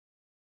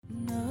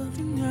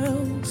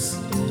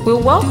We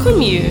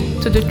welcome you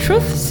to the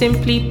Truth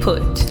Simply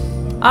Put,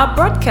 our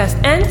broadcast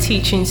and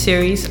teaching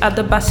series at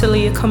the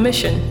Basileia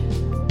Commission.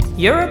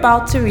 You're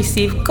about to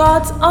receive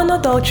God's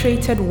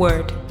unadulterated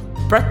word,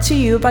 brought to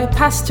you by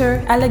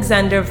Pastor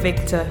Alexander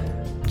Victor,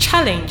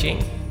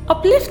 challenging,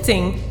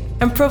 uplifting,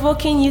 and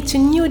provoking you to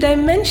new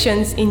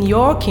dimensions in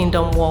your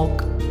kingdom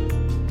walk.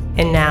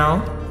 And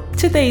now,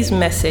 today's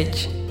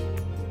message.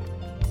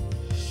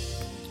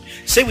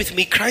 Say with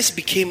me, Christ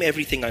became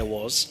everything I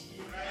was.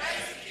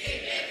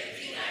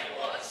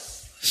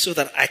 So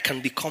that I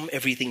can become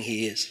everything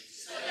he is.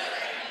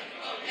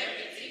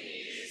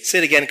 Say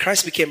it again.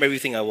 Christ became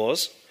everything I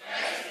was.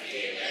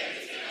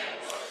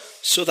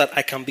 So that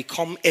I can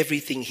become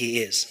everything he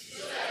is.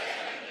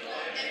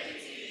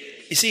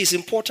 You see, it's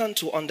important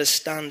to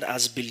understand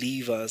as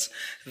believers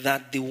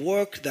that the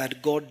work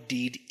that God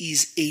did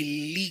is a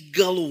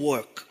legal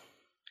work.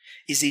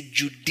 Is a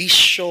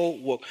judicial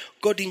work.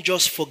 God didn't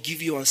just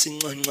forgive you and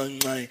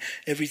say,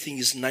 everything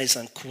is nice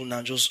and cool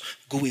now, just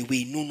go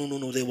away.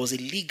 No. There was a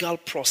legal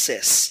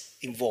process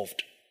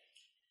involved.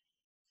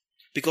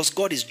 Because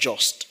God is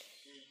just.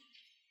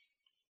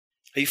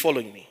 Are you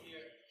following me?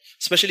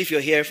 Especially if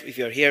you're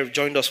here,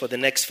 joined us for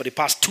the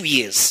past 2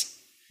 years.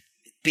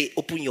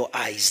 Open your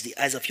eyes, the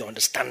eyes of your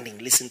understanding.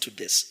 Listen to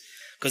this.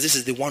 Because this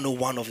is the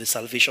 101 of the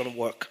salvation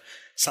work.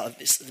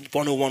 It's the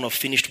 101 of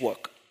finished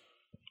work.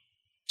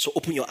 So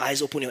open your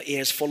eyes, open your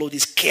ears, follow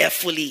this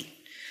carefully.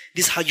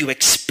 This is how you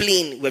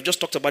explain. We've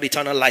just talked about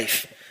eternal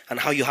life and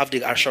how you have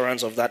the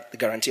assurance of that, the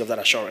guarantee of that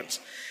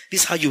assurance.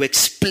 This is how you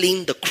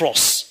explain the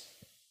cross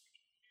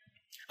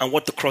and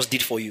what the cross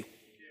did for you.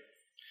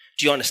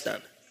 Do you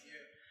understand?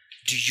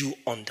 Do you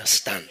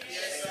understand?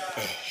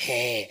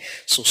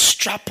 So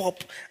strap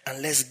up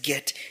and let's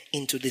get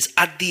into this.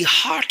 At the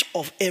heart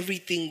of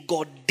everything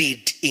God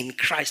did in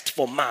Christ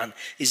for man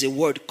is a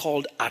word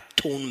called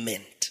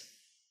atonement.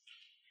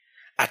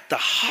 At the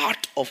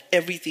heart of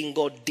everything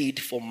God did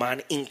for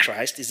man in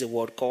Christ is a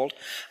word called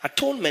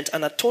atonement.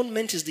 And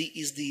atonement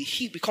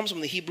comes from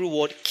the Hebrew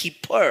word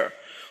kippur,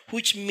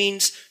 which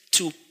means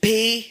to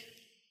pay,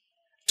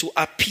 to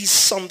appease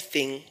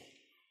something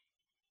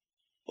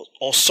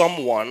or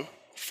someone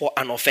for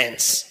an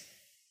offense.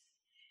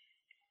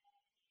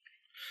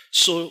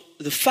 So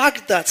the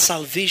fact that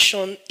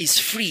salvation is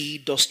free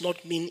does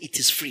not mean it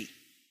is free.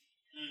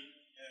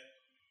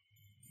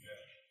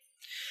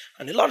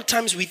 And a lot of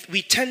times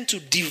we tend to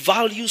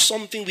devalue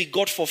something we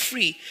got for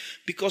free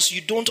because you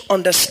don't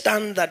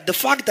understand that the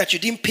fact that you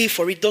didn't pay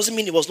for it doesn't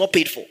mean it was not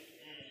paid for.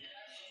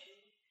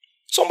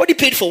 Somebody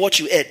paid for what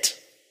you ate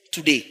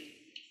today.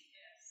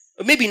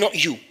 Or maybe not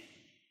you.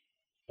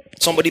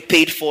 Somebody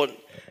paid for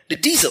the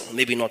diesel,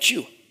 maybe not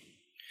you.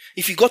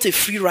 If you got a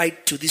free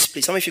ride to this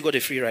place, how many of you got a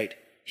free ride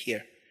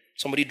here?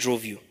 Somebody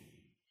drove you.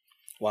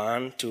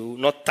 1, 2,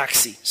 not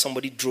taxi.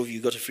 Somebody drove you,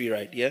 got a free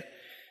ride. Yeah?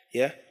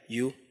 Yeah?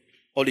 You.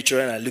 All the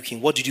children are looking.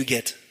 What did you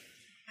get?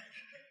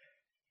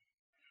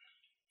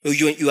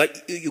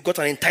 You got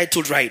an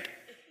entitled ride.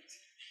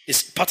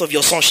 It's part of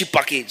your sonship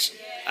package.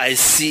 I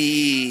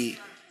see.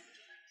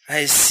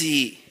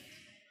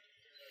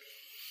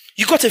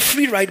 You got a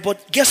free ride,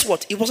 but guess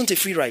what? It wasn't a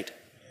free ride.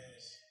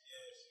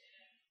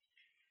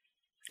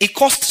 It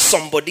cost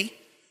somebody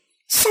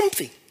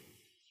something.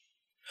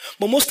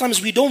 But most times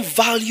we don't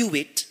value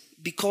it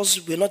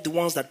because we're not the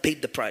ones that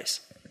paid the price.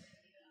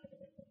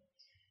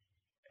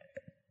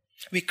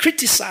 We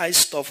criticize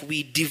stuff,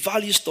 we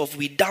devalue stuff,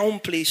 we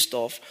downplay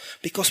stuff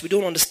because we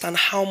don't understand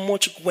how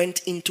much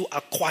went into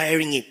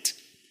acquiring it.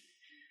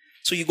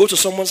 So you go to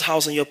someone's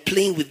house and you're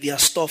playing with their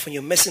stuff and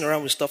you're messing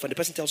around with stuff and the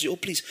person tells you, oh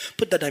please,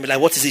 put that down. You're like,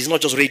 what is it? It's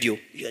not just radio.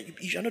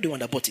 You're not the one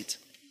that bought it.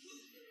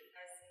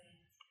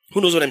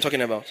 Who knows what I'm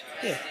talking about?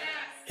 Yeah.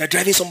 You're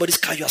driving somebody's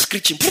car, you're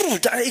screeching.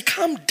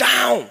 Calm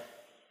down.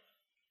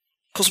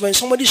 Because when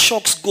somebody's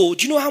shocks go,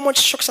 do you know how much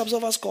shocks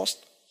absorbers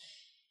cost?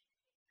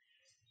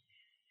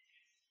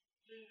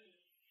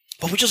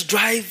 But we just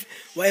drive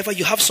wherever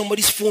you have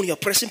somebody's phone, you're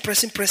pressing,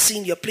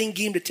 you're playing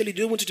game, they tell you they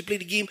don't want you to play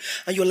the game,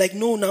 and you're like,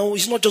 no,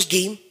 it's not just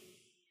game.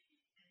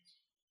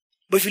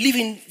 But if you live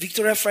in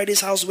Victoria Friday's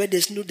house where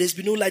there's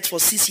been no lights for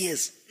 6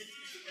 years.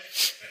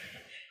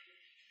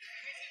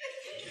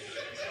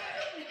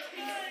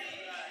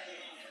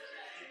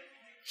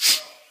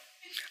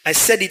 I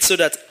said it so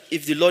that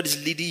if the Lord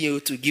is leading you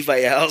to give her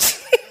a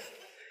house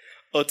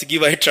or to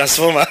give her a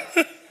transformer.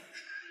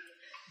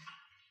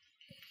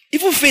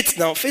 Even Faith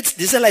now,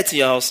 there's a light in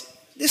your house.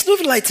 There's no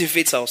light in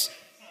Faith's house.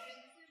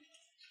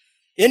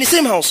 You're in the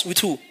same house with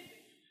who?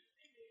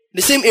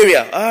 The same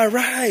area. Ah,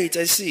 right,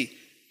 I see.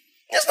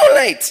 There's no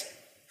light.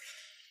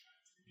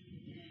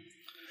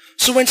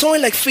 So when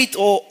someone like Faith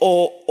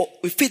or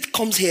if Faith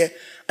comes here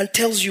and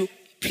tells you,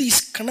 please,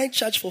 can I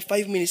charge for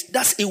 5 minutes?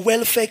 That's a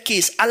welfare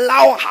case.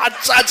 Allow her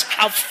charge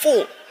her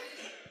phone.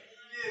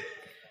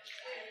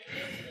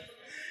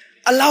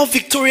 Allow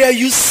Victoria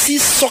use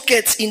 6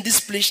 sockets in this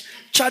place.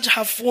 Charge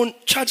her phone,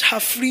 charge her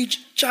fridge,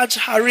 charge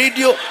her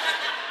radio,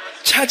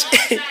 charge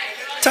her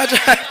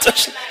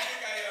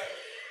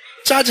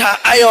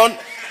iron,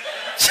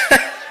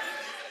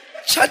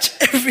 Charge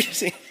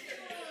everything.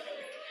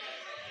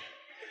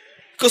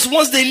 Because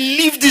once they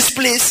leave this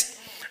place,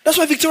 that's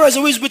why Victoria is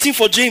always waiting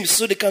for James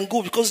so they can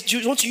go, because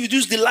you want to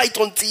use the light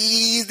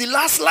until the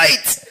last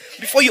light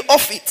before you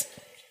off it.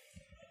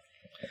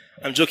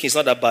 I'm joking, it's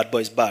not that bad, but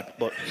it's bad.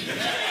 But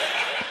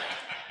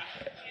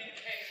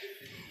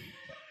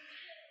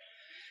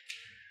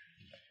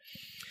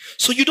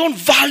so you don't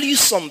value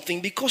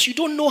something because you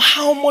don't know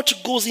how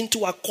much goes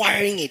into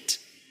acquiring it.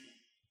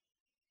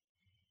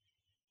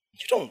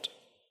 You don't.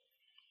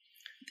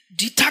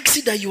 The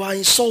taxi that you are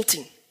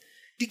insulting,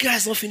 the guy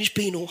has not finished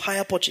paying no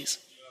higher purchase.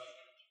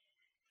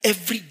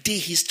 Every day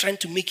he's trying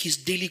to make his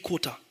daily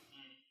quota.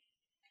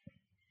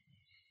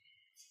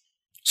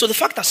 So the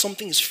fact that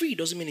something is free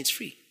doesn't mean it's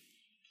free.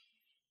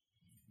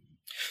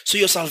 So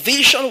your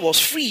salvation was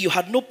free. You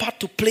had no part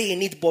to play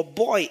in it, but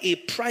boy, a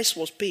price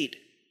was paid.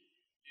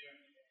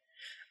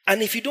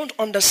 And if you don't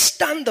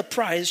understand the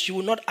price, you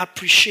will not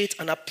appreciate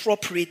and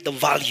appropriate the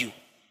value.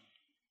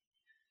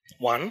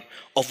 One,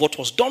 of what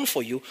was done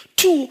for you.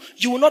 Two,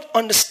 you will not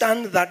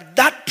understand that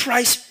that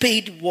price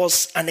paid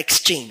was an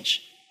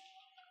exchange.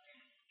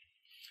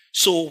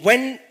 So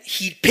when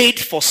he paid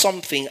for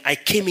something, I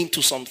came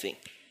into something.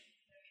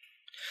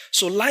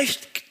 So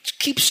life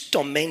keeps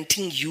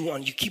tormenting you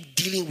and you keep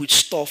dealing with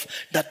stuff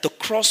that the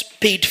cross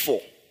paid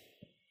for.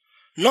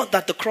 Not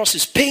that the cross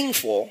is paying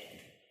for,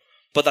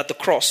 but that the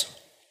cross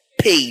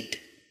paid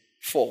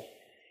for.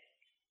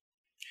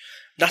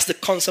 That's the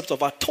concept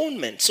of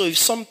atonement. So if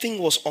something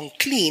was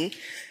unclean,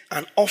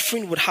 an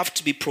offering would have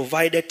to be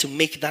provided to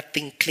make that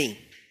thing clean.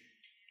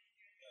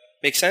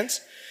 Make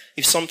sense?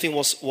 If something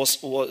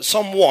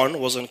someone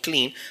was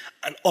unclean,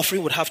 an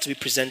offering would have to be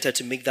presented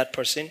to make that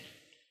person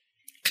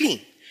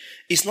clean.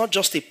 It's not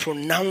just a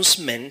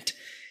pronouncement,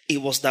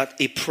 it was that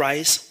a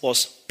price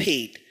was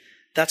paid.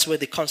 That's where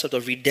the concept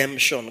of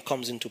redemption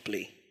comes into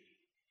play.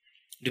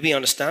 Do we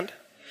understand?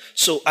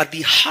 So at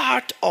the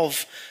heart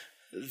of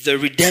the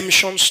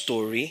redemption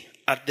story,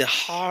 at the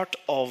heart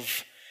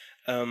of,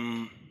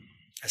 I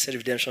said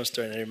redemption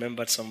story and I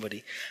remembered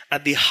somebody.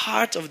 At the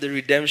heart of the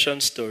redemption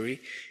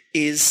story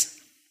is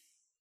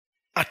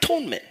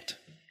atonement.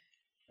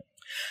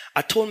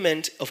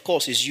 Atonement, of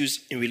course, is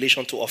used in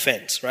relation to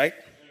offense, right?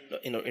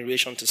 In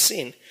relation to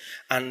sin.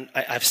 And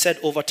I've said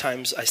over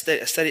times, I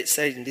said it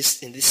in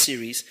this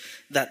series,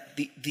 that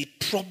the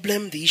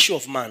problem, the issue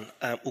of man,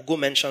 Ugo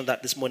mentioned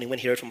that this morning when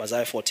he read from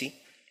Isaiah 40.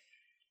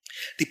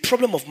 The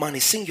problem of man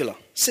is singular,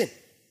 sin.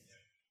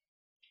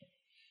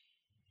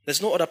 There's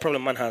no other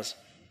problem man has.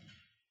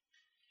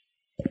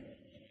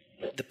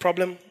 The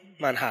problem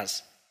man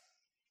has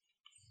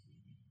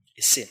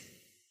is sin.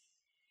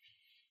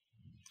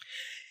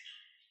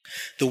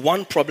 The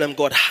one problem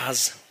God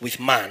has with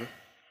man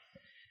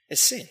is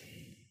sin.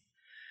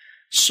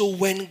 So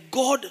when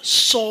God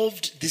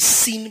solved the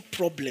sin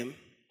problem,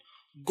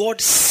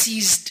 God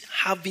ceased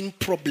having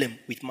problem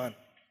with man.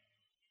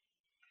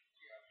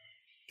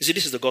 You see,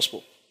 this is the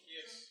gospel.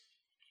 Yes.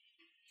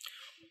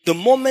 The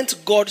moment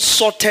God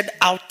sorted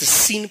out the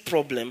sin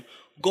problem,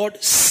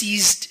 God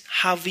ceased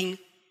having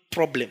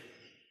problem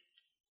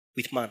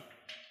with man.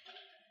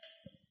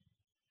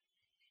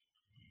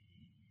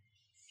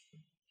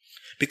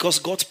 Because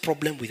God's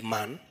problem with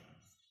man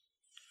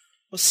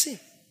was sin.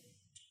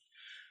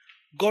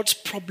 God's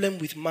problem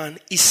with man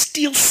is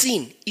still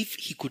sin if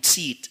he could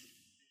see it.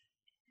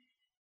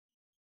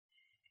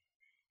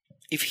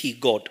 If he,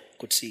 God,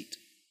 could see it.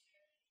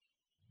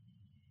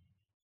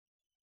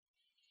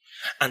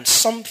 And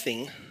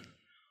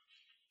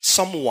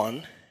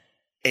someone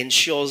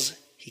ensures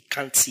he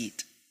can't see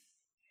it.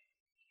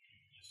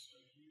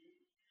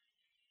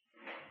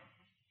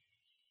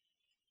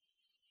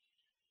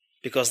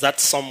 Because that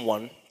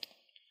someone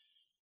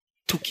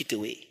took it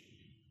away.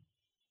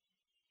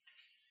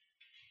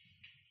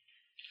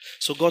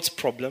 So God's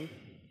problem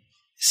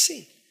is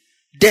sin.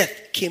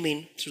 Death came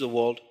into the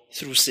world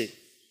through sin.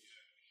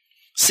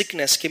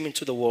 Sickness came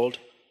into the world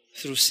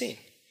through sin.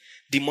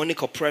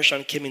 Demonic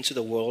oppression came into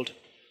the world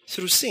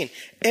through sin.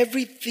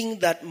 Everything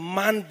that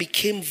man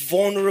became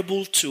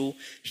vulnerable to,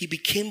 he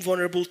became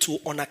vulnerable to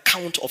on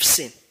account of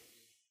sin.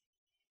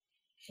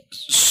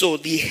 So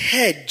the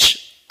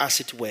hedge, as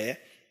it were,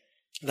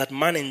 that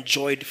man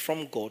enjoyed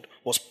from God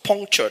was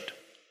punctured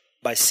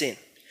by sin.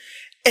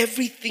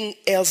 Everything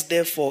else,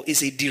 therefore,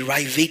 is a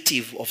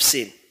derivative of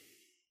sin.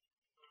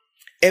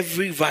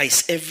 Every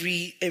vice,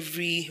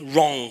 every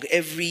wrong,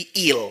 every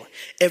ill,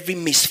 every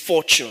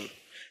misfortune,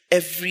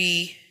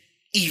 every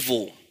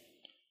evil,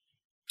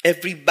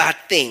 every bad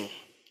thing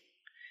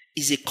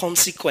is a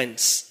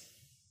consequence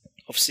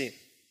of sin.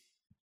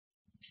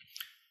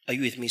 Are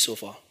you with me so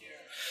far? Yeah.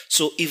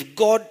 So if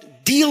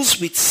God deals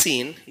with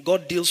sin,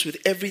 God deals with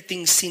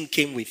everything sin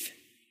came with.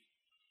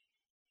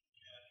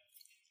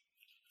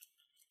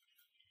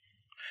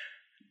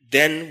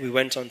 Then we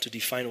went on to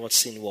define what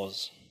sin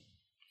was.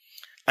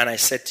 And I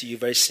said to you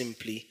very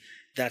simply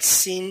that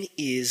sin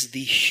is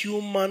the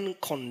human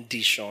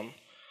condition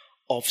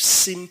of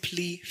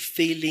simply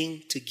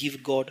failing to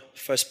give God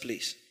first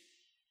place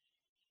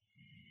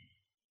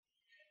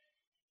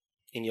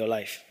in your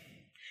life.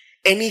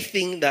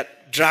 Anything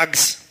that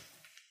drags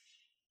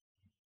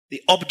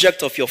the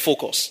object of your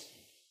focus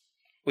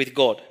with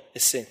God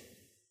is sin.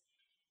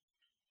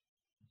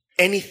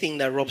 Anything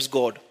that robs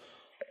God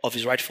of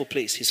his rightful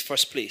place, his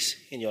first place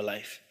in your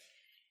life,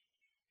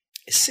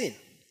 is sin.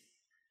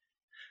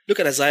 Look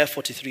at Isaiah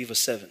 43 verse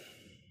 7.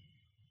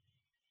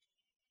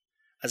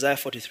 Isaiah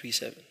 43,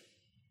 7.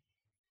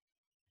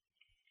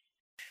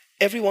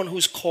 Everyone who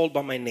is called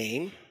by my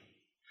name,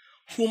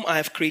 whom I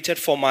have created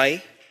for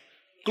my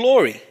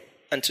glory.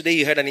 And today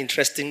you heard an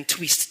interesting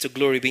twist to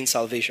glory being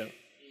salvation.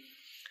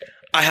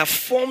 I have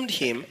formed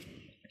him.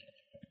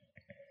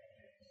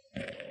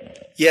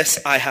 Yes,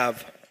 I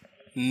have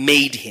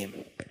made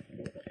him.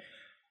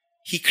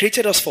 He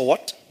created us for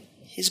what?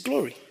 His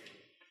glory.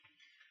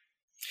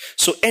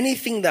 So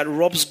anything that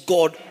robs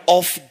God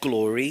of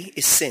glory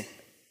is sin.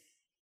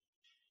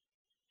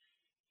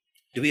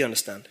 Do we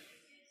understand?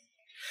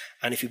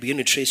 And if you begin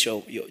to trace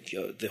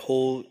the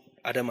whole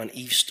Adam and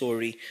Eve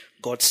story,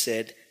 God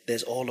said,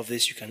 there's all of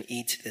this you can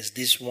eat. There's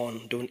this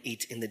one, don't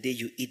eat. In the day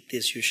you eat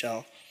this, you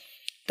shall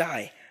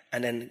die.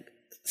 And then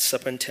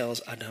serpent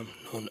tells Adam,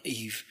 no,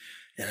 Eve,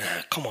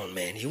 come on,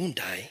 man, you won't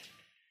die.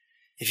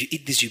 If you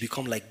eat this, you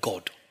become like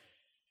God.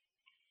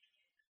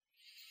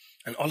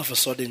 And all of a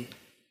sudden,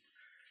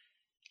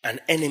 an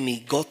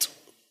enemy got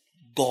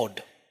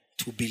God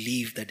to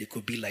believe that they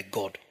could be like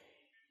God.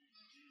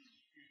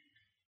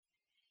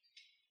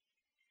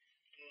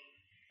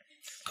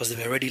 Because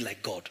they were already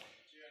like God.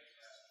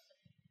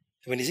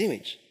 They were in his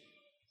image.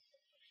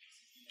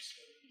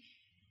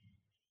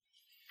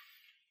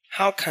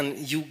 How can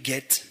you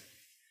get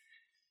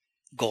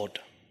God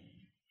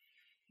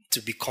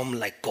to become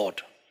like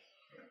God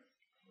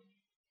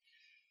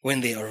when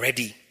they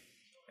already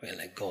were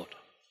like God?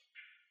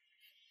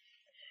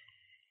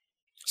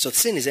 So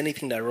sin is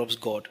anything that robs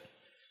God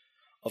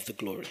of the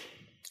glory.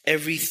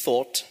 Every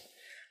thought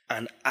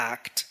and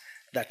act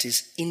that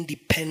is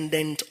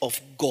independent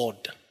of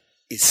God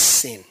is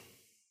sin.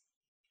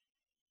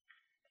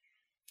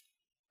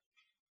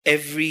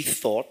 Every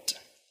thought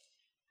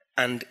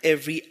and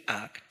every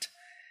act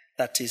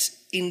that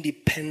is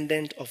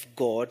independent of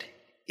God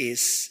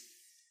is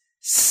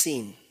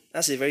sin.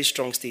 That's a very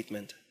strong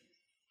statement.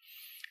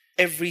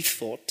 Every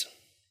thought,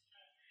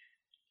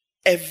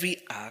 every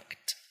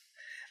act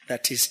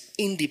that is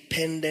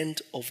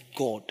independent of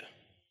God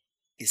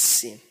is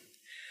sin.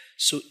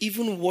 So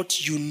even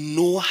what you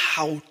know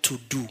how to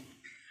do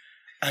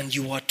and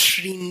you are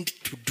trained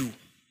to do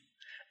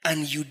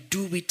and you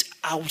do it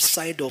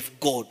outside of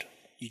God,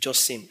 you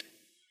just sinned.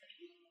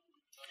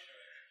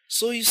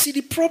 So you see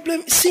the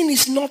problem, sin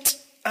is not,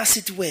 as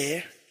it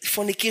were,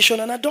 fornication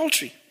and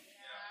adultery.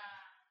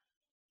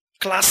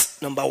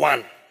 Class number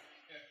 1.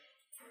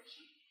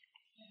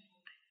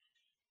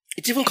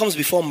 It even comes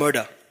before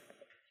murder.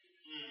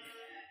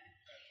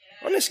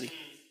 Honestly.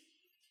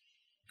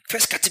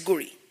 First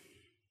category.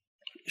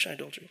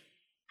 Adultery.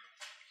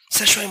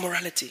 Sexual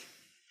immorality.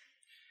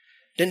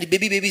 Then the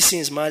baby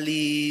sins,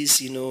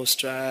 malice,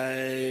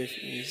 strife,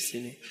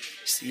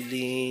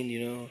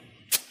 stealing,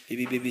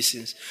 baby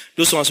sins.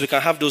 Those ones, we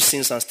can have those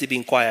sins and still be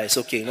in choir. It's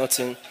okay.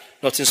 Nothing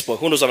spoiled.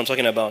 Who knows what I'm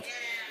talking about?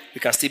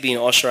 We can still be in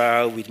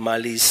usher with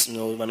malice.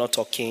 We're not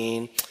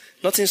talking.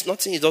 Nothing.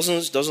 It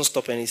doesn't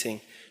stop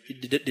anything.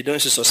 They don't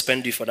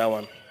suspend you for that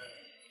one.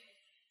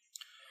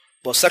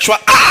 But sexual,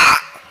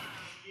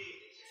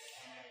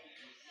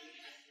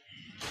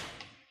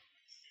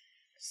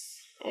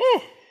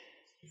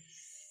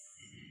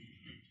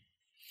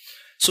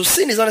 So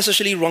sin is not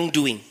necessarily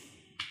wrongdoing.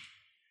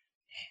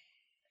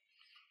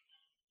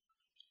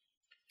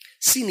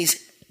 Sin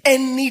is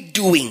any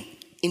doing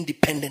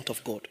independent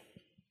of God.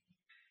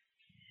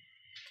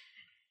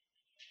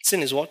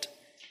 Sin is what?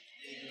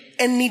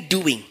 Any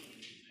doing.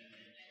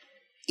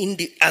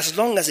 As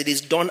long as it is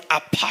done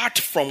apart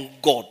from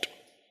God,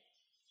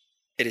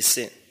 it is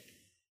sin.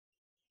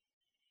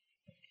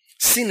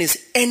 Sin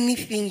is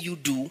anything you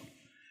do,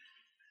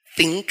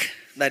 think,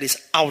 that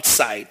is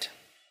outside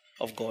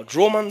of God.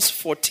 Romans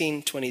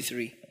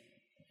 14:23.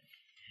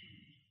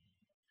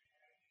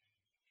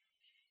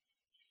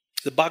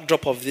 The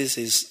backdrop of this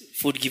is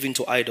food given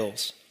to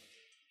idols.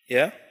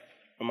 Yeah?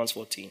 Romans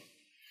 14.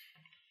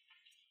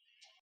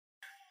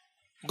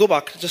 Go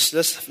back. Just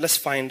let's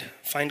find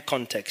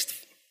context.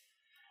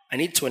 I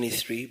need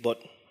 23,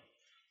 but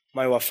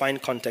Maiwa,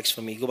 find context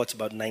for me. Go back to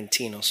about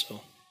 19 or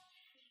so.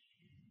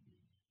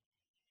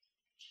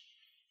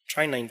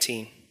 Try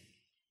 19.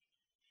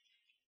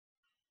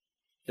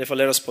 Therefore,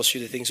 let us pursue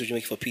the things which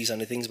make for peace and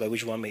the things by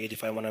which one may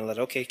edify one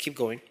another. Okay, keep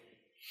going.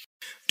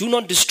 Do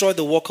not destroy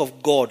the work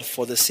of God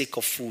for the sake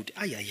of food.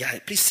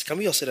 Please, can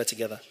we all say that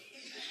together?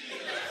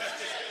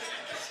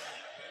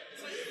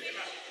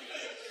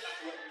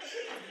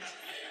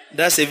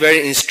 That's a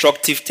very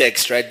instructive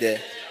text right there.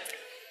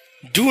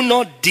 Do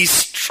not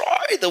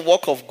destroy the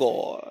work of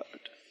God.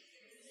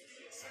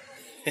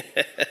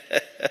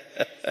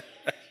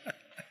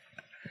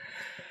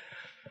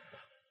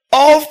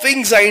 All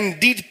things are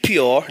indeed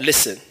pure,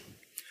 listen,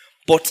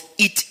 but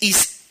it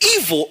is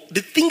evil,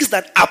 the things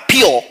that are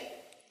pure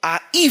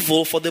are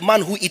evil for the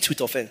man who eats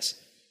with offense.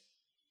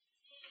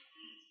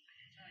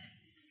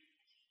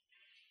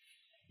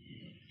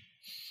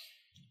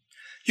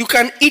 You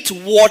can eat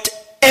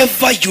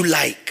whatever you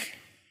like.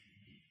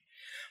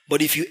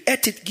 But if you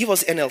ate it, give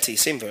us NLT,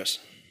 same verse.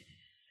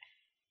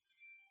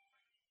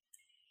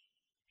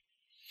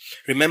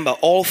 Remember,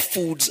 all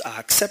foods are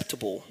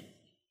acceptable,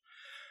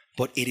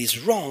 but it is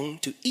wrong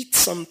to eat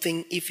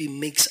something if it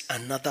makes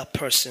another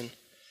person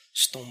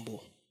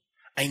stumble.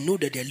 I know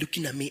that they're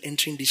looking at me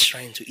entering this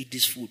shrine to eat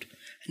this food.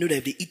 I know that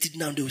if they eat it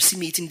now, they will see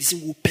me eating this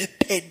and will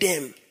pepper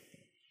them.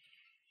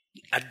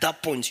 At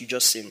that point, you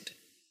just sinned.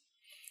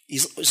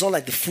 It's not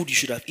like the food you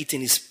should have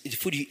eaten is the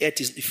food you ate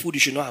is the food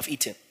you should not have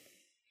eaten.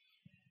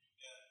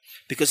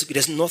 Because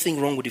there's nothing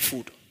wrong with the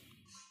food.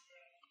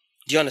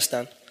 Do you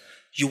understand?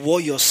 You wore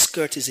your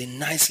skirt, is a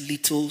nice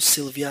little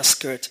Sylvia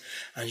skirt,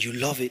 and you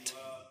love it.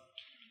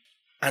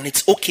 And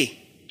it's okay.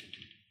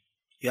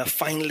 You have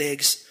fine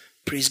legs.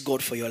 Praise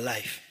God for your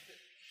life.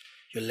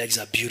 Your legs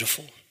are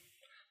beautiful.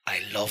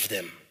 I love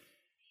them.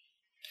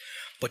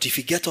 But if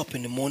you get up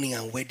in the morning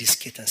and wear this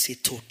skirt and say,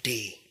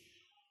 today,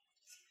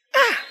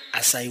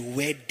 as I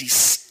wear this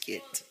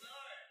skirt.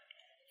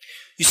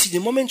 You see,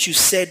 the moment you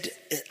said,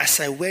 as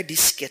I wear this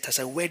skirt, as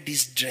I wear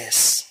this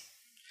dress,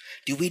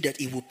 the way that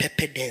it will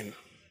pepper them.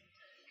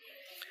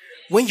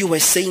 When you were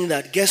saying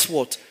that, guess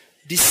what?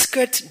 The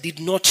skirt did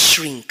not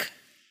shrink.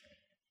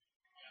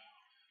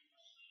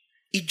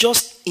 It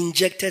just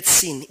injected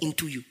sin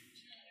into you.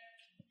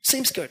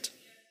 Same skirt.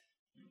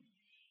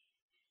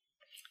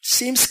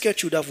 Same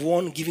skirt you would have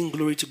worn giving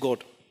glory to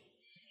God.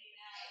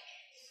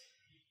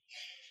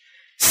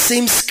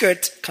 Same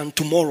skirt can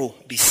tomorrow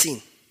be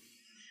seen.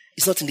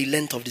 It's not in the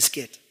length of the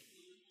skirt.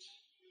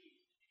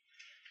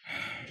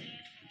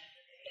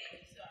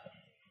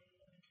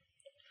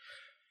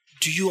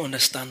 Do you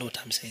understand what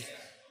I'm saying?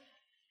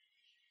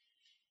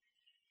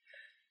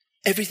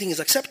 Everything is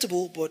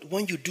acceptable, but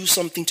when you do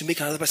something to make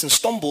another person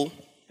stumble,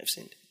 I've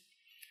sinned.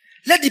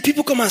 Let the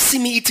people come and see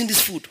me eating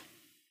this food.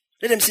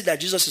 Let them see that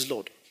Jesus is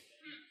Lord.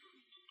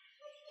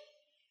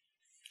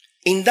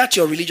 In that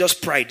your religious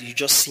pride, you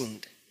just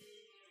sinned.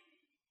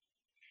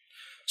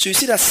 So you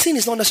see that sin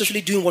is not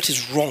necessarily doing what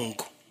is wrong.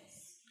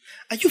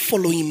 Are you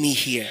following me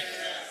here?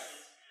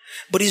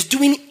 But it's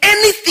doing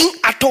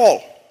anything at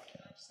all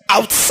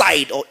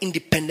outside or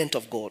independent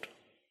of God.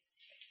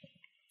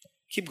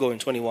 Keep going,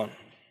 21.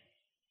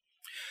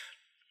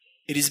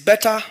 It is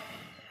better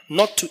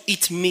not to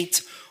eat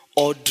meat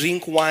or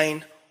drink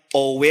wine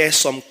or wear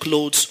some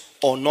clothes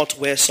or not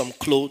wear some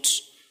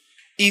clothes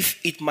if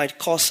it might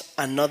cause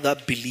another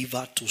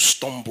believer to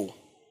stumble.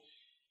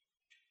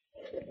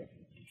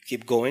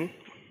 Keep going.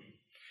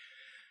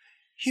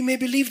 You may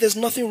believe there's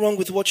nothing wrong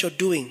with what you're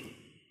doing,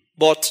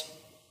 but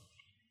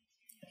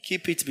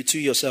keep it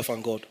between yourself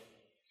and God.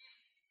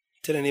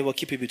 Tell your neighbor,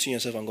 keep it between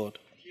yourself and God.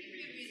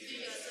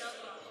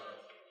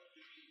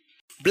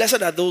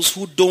 Blessed are those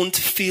who don't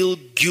feel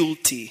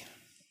guilty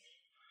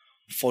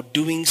for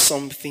doing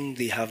something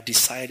they have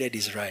decided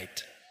is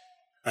right.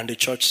 And the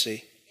church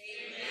say, Amen.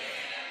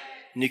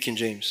 New King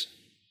James.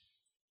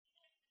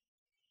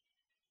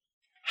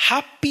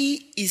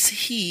 Happy is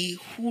he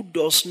who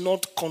does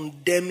not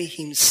condemn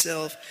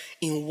himself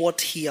in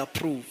what he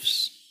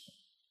approves.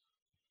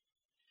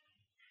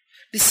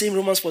 This same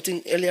Romans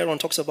 14 earlier on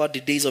talks about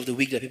the days of the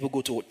week that people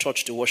go to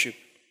church to worship.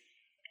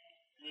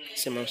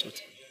 Same Romans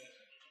 14.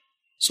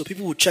 So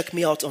people will check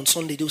me out on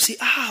Sunday. They'll say,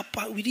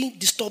 but we didn't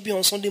disturb you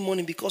on Sunday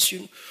morning because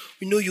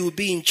we know you will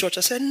be in church.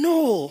 I said,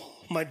 no,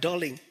 my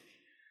darling.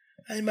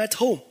 I'm at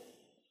home.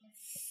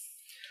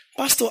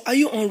 Pastor, are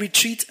you on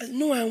retreat?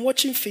 No, I'm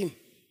watching film.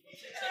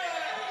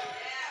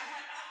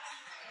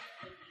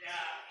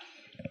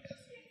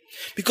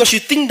 Because you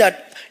think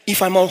that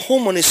if I'm at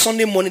home on a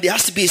Sunday morning, there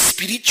has to be a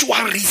spiritual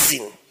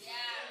reason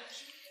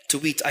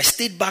to it. I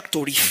stayed back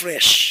to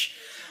refresh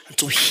and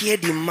to hear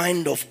the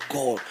mind of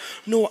God.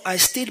 No, I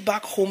stayed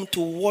back home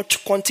to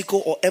watch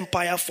Quantico or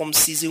Empire from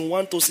season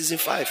 1 to season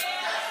 5.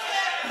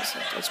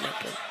 That's my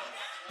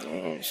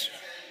point.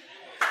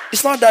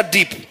 It's not that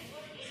deep.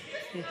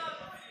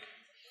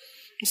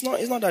 It's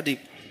not that deep.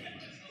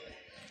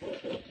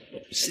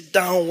 Sit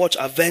down, watch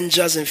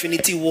Avengers,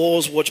 Infinity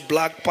Wars, watch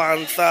Black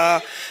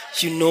Panther,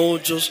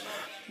 just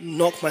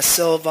knock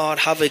myself out,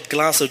 have a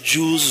glass of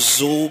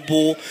juice,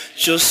 Zobo,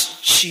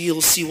 just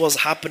chill, see what's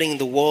happening in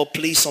the world,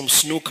 play some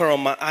snooker on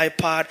my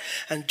iPad,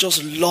 and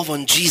just love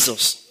on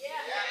Jesus.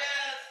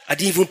 I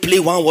didn't even play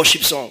one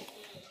worship song.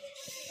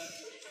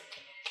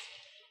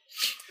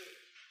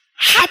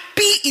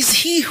 Happy is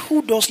he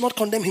who does not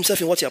condemn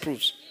himself in what he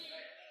approves.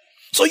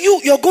 So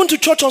you're going to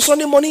church on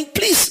Sunday morning,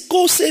 please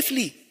go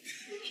safely.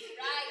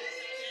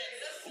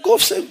 Go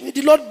safely. May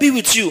the Lord be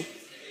with you.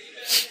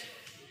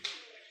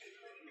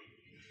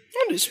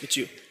 God is with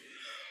you.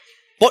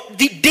 But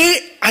the day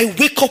I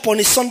wake up on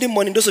a Sunday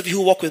morning, those of you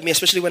who walk with me,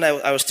 especially when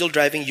I was still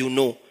driving,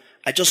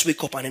 I just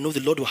wake up and I know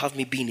the Lord will have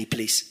me be in a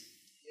place.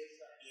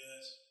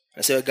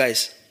 I say,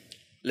 guys,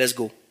 let's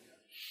go.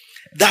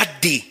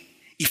 That day,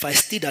 if I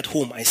stayed at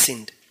home, I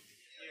sinned.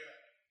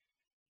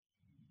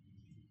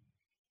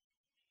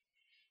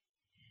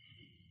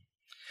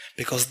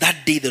 Because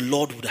that day the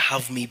Lord would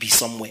have me be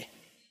somewhere.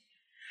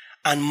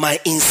 And my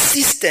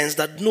insistence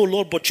that, no,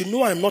 Lord, but you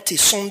know I'm not a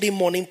Sunday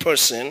morning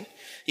person.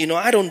 You know,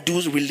 I don't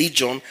do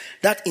religion.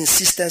 That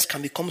insistence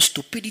can become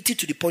stupidity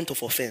to the point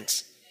of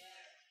offense.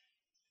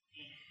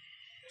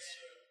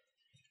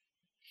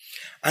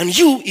 And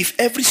you, if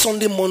every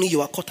Sunday morning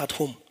you are caught at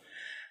home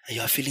and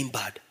you are feeling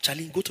bad,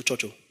 Charlie, go to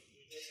church.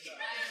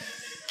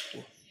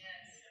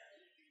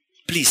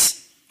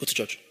 Please, go to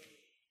church.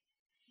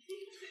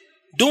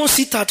 Don't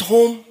sit at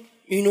home,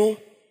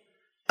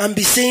 and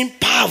be saying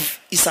Pav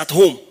is at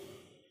home.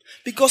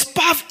 Because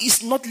Pav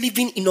is not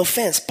living in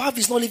offense. Pav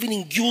is not living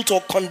in guilt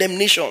or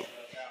condemnation.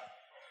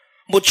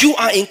 But you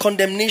are in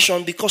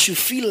condemnation because you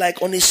feel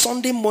like on a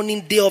Sunday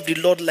morning day of the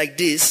Lord like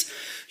this,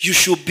 you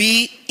should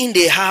be in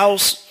the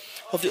house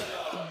of the...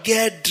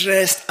 Get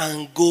dressed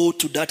and go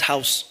to that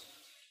house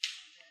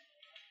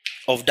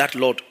of that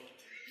Lord.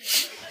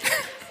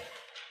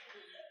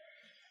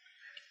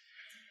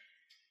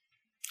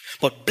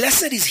 But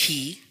blessed is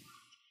he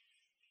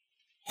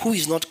who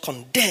is not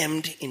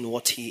condemned in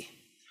what he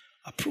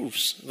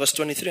approves. Verse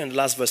 23 and the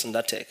last verse in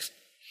that text.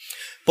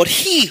 But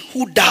he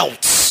who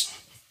doubts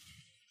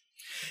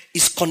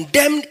is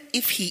condemned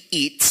if he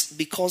eats,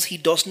 because he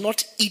does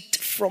not eat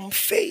from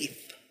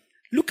faith.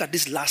 Look at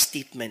this last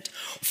statement.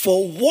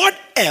 For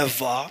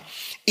whatever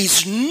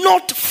is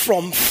not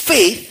from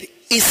faith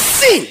is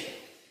sin.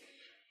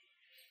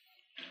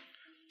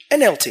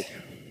 NLT.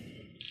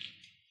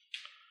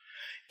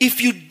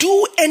 If you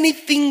do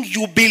anything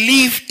you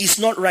believe is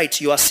not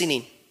right, you are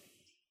sinning.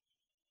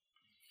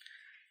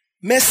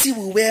 Mercy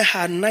will wear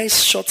her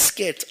nice short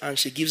skirt and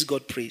she gives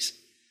God praise.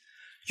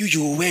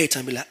 You wear it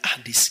and be like,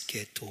 this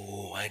skirt,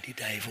 why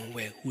did I even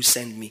wear? Who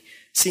sent me?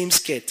 Same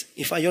skirt.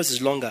 In fact, yours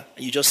is longer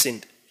and you just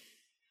sinned.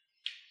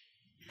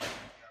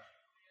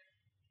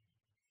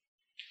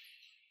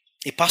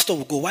 A pastor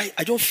will go, why?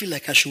 I don't feel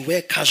like I should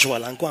wear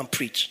casual and go and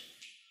preach.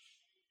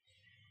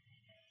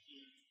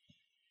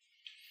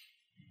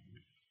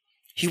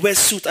 He wears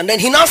suit and then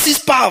he now sees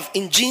Pav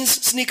in jeans,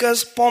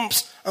 sneakers,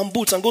 pumps and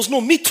boots and goes,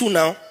 no, me too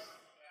now.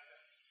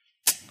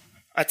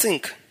 I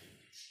think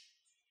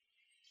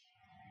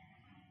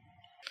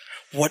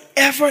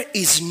whatever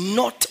is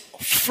not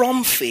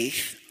from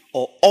faith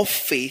or of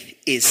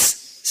faith is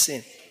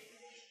sin.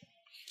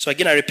 So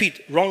again, I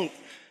repeat,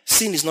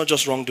 sin is not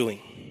just wrongdoing.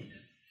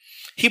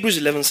 Hebrews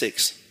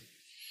 11:6.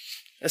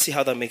 Let's see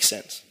how that makes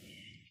sense.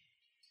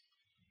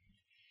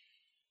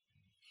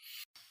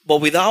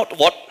 But without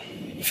what?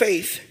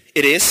 Faith,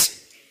 it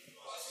is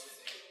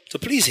to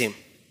please him.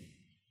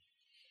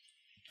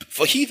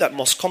 For he that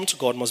must come to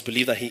God must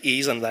believe that he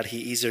is, and that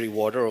he is a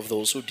rewarder of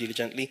those who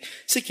diligently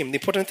seek him. The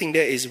important thing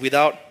there is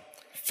without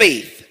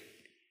faith,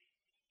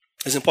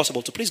 it's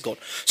impossible to please God.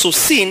 So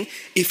sin,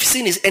 if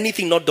sin is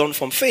anything not done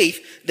from faith,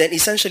 then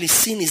essentially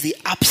sin is the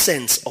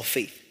absence of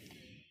faith.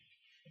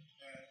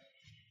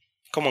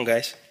 Come on,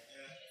 guys.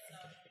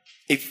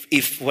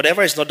 If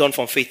whatever is not done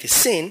from faith is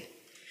sin,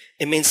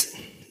 it means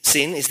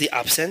sin is the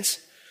absence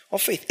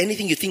of faith.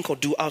 Anything you think or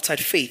do outside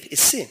faith is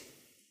sin.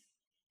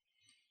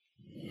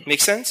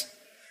 Make sense?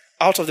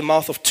 Out of the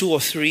mouth of 2 or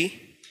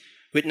 3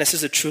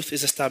 witnesses the truth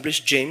is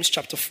established. James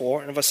chapter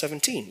 4 and verse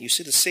 17. You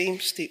see the same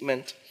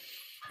statement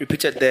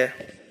repeated there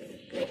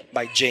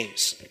by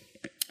James.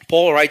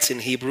 Paul writes in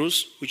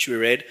Hebrews, which we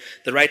read.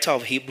 The writer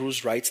of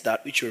Hebrews writes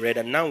that which we read.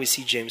 And now we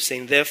see James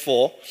saying,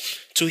 therefore,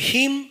 to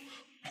him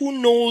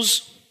who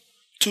knows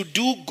to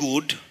do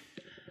good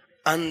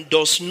and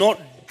does not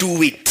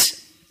do it,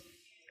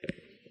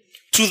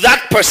 to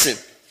that person,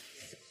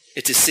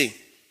 it is sin.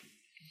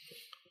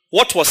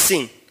 What was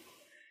sin?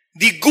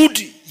 The good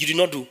you did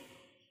not do.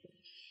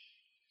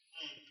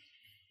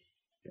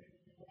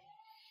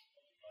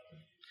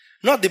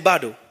 Not the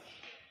bad.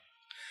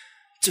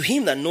 To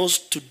him that knows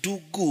to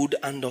do good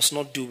and does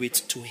not do it,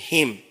 to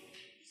him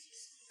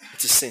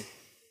it is sin.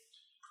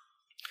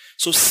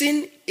 So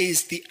sin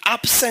is the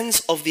absence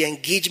of the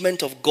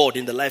engagement of God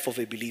in the life of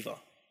a believer.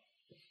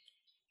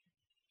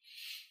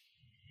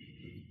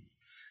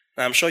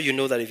 Now, I'm sure you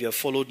know that if you have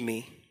followed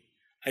me,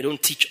 I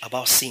don't teach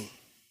about sin.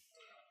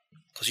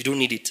 Because you don't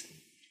need it.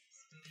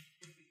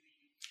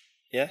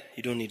 Yeah?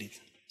 You don't need it.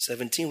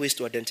 17 ways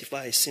to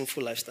identify a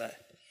sinful lifestyle.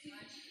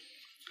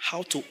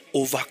 How to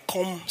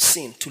overcome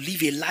sin. To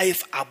live a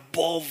life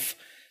above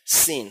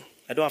sin.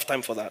 I don't have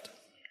time for that.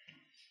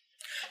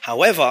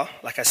 However,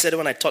 like I said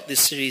when I taught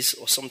this series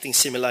or something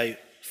similar a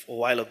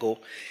while ago,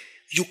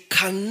 you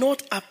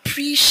cannot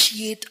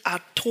appreciate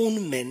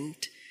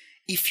atonement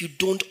if you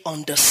don't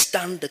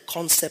understand the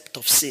concept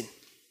of sin.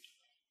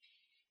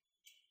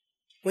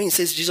 When it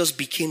says Jesus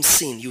became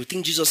sin, you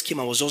think Jesus came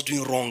and was just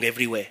doing wrong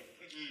everywhere.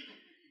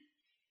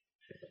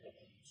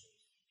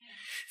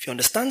 If you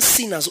understand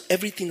sin as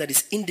everything that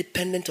is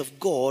independent of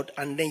God,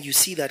 and then you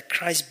see that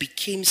Christ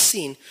became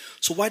sin.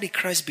 So why did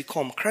Christ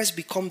become? Christ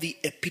became the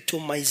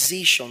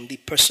epitomization, the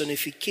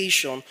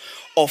personification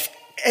of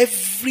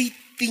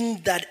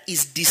everything that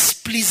is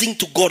displeasing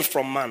to God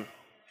from man.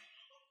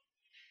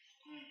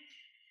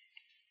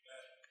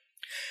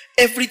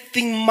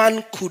 everything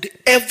man could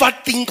ever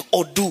think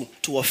or do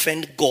to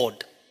offend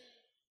God,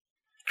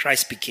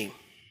 Christ became.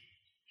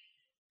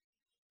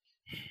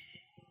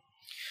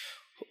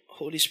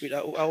 Holy Spirit,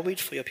 I'll wait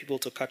for your people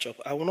to catch up.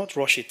 I will not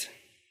rush it.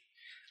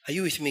 Are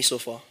you with me so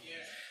far?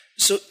 Yes.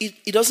 So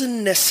it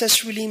doesn't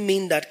necessarily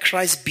mean that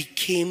Christ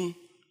became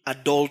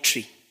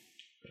adultery.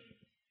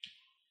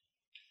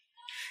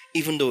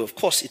 Even though, of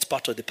course, it's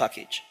part of the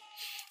package.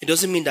 It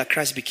doesn't mean that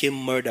Christ became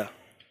murder.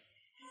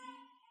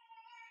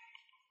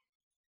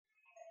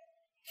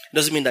 It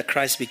doesn't mean that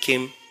Christ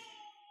became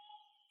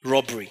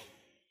robbery.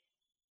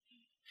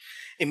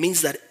 It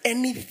means that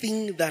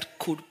anything that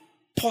could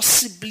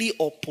possibly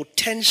or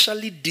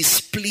potentially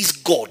displease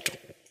God,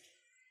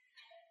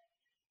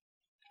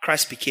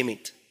 Christ became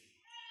it.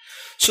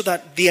 So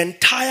that the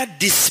entire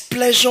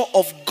displeasure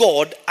of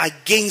God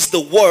against the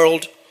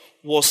world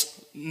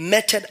was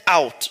meted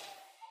out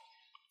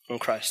on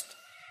Christ.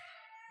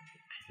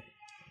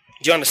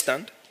 Do you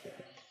understand?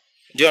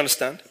 Do you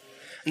understand?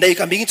 And then you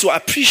can begin to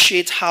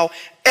appreciate how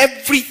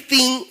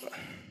everything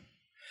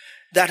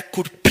that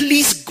could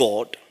please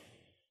God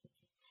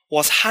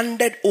was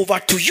handed over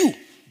to you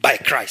by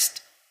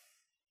Christ.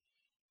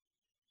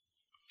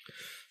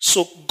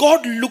 So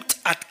God looked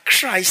at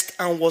Christ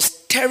and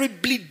was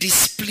terribly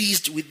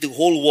displeased with the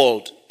whole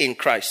world in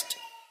Christ.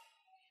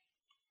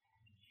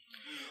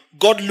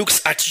 God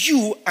looks at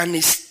you and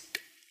is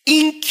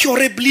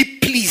incurably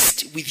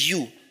pleased with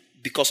you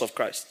because of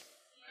Christ.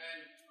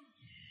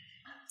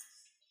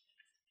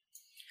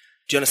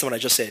 Do you understand what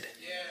I just said?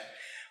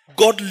 Yeah.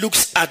 God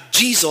looks at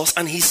Jesus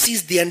and he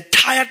sees the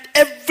entire,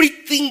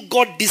 everything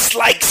God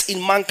dislikes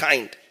in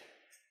mankind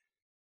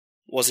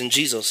was in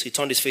Jesus. He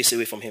turned his face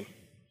away from him.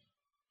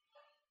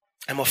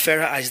 I'm of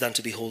fairer eyes than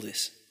to behold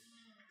this.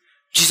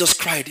 Jesus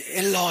cried,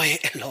 Eloi,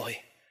 Eloi,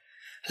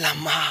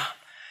 lama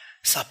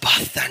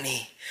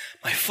sabachthani.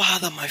 My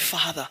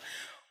Father,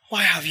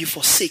 why have you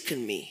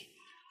forsaken me?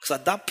 Because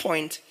at that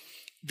point,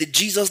 the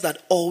Jesus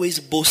that always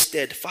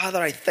boasted,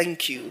 Father, I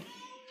thank you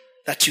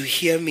that you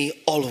hear me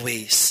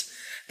always.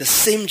 The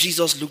same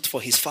Jesus looked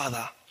for his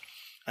Father,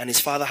 and his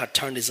Father had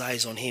turned his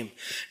eyes on him.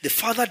 The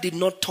Father did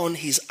not turn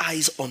his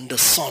eyes on the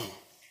Son.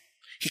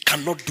 He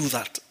cannot do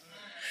that.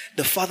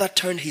 The Father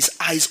turned his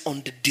eyes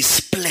on the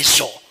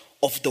displeasure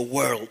of the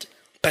world,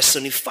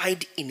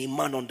 personified in a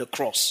man on the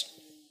cross.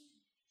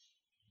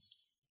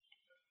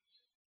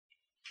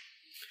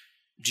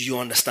 Do you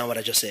understand what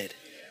I just said?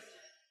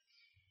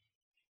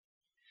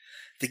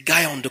 The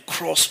guy on the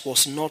cross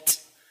was not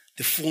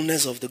the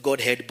fullness of the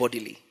Godhead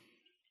bodily,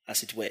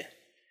 as it were.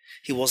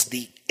 He was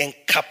the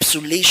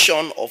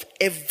encapsulation of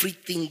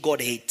everything God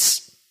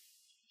hates.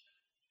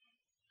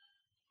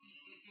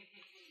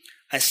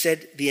 I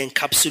said the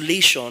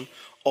encapsulation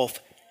of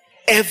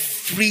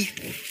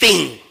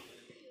everything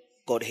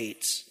God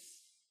hates.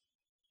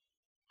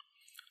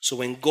 So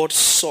when God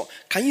saw,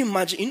 can you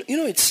imagine? You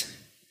know, it's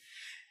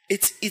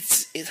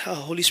how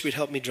Holy Spirit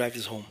help me drive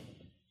this home.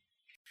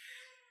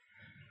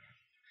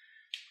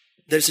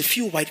 There's a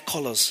few white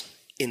colors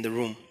in the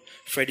room.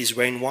 Fred is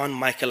wearing one.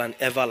 Michael and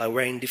Eval are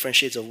wearing different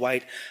shades of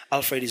white.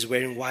 Alfred is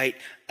wearing white.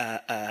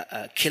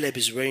 Caleb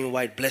is wearing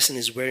white. Blessing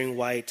is wearing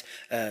white.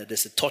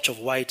 There's a touch of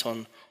white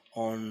on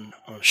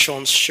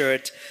Sean's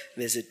shirt.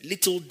 There's a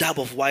little dab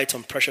of white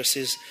on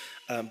Precious's.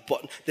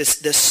 But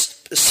there's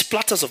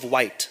splatters of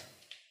white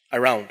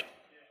around,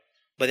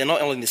 but they're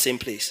not all in the same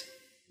place.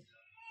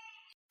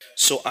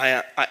 So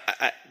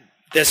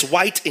there's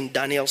white in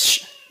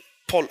Daniel's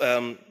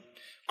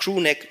crew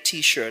neck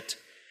t-shirt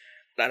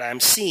that I'm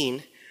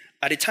seeing.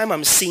 At the time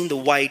I'm seeing the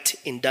white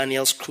in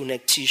Daniel's crew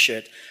neck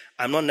t-shirt,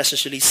 I'm not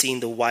necessarily seeing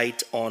the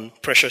white on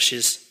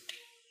Precious's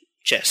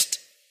chest.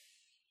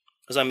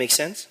 Does that make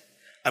sense?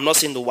 I'm not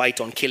seeing the white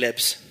on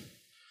Caleb's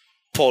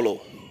polo.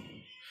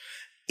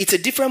 It's a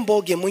different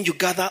ball game when you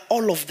gather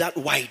all of that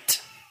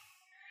white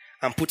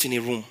and put in a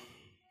room.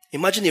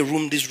 Imagine a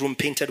room, this room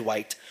painted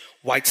white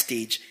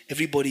stage.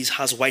 Everybody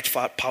has white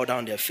powder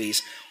on their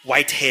face,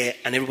 white hair,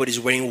 and everybody's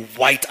wearing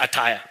white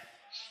attire.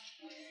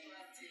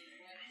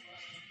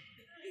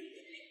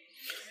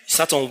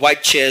 Sat on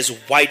white chairs,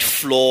 white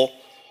floor,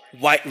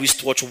 white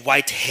wristwatch,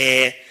 white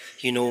hair,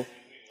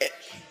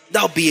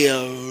 That'll be a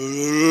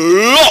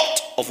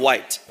lot of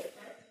white.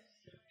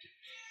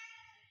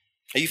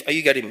 Are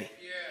you getting me? Yeah.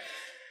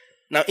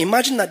 Now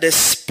imagine that there's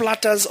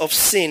splatters of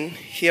sin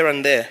here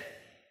and there.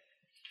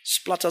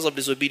 Splatters of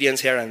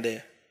disobedience here and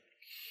there.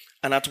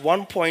 And at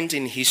one point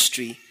in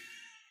history,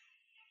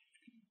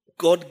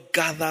 God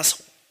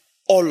gathers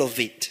all of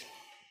it.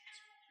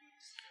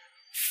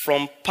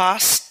 From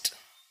past,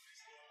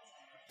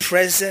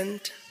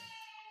 present,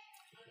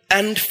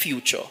 and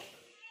future.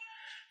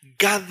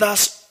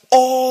 Gathers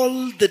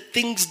all the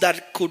things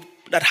that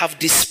have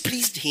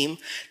displeased him,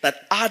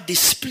 that are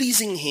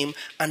displeasing him,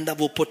 and that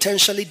will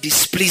potentially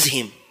displease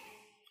him.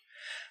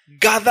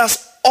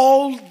 Gathers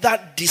all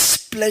that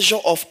displeasure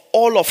of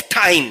all of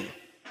time,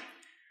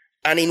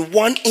 and in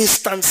one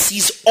instant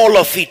sees all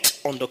of it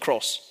on the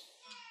cross.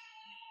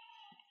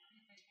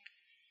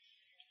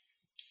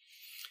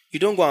 You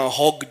don't go and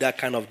hug that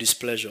kind of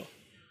displeasure.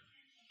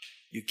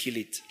 you kill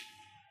it.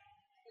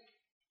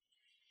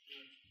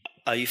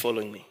 Are you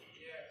following me?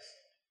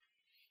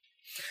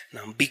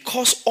 Now,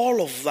 because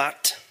all of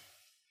that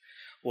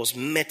was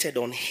meted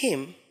on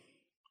him,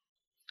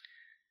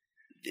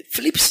 the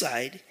flip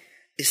side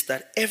is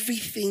that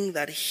everything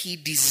that he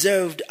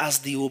deserved as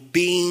the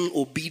obeying,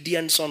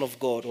 obedient Son of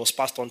God was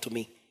passed on to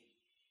me.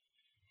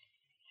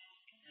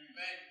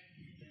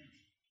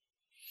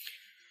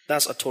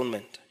 That's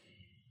atonement.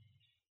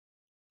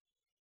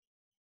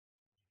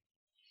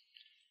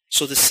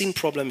 So the sin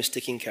problem is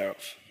taken care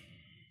of.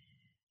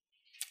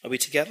 Are we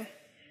together?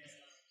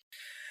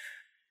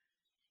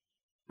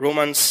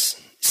 Romans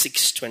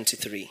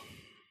 6:23.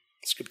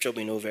 Scripture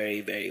we know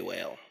very, very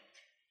well.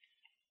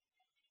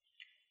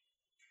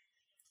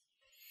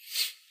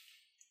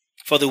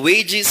 For the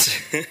wages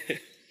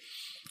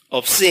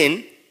of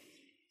sin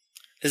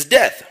is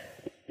death.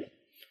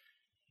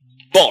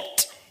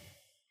 But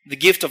the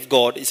gift of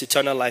God is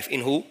eternal life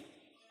in who?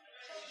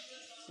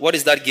 What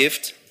is that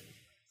gift?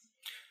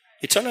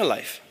 Eternal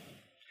life.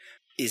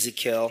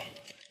 Ezekiel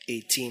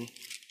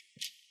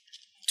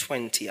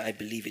 18:20, I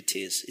believe it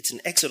is. It's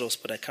in Exodus,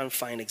 but I can't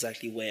find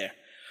exactly where.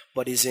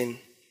 But it's in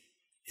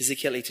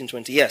Ezekiel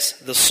 18:20. Yes,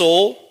 the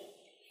soul.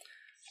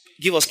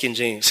 Give us King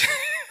James.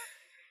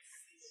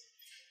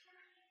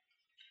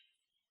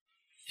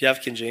 You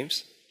have King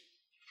James?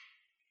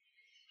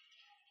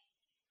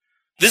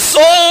 The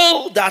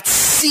soul that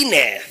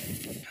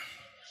sinneth.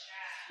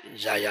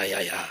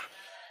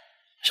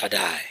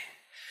 Shaddai.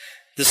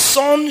 The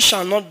son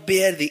shall not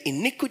bear the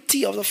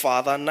iniquity of the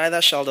father,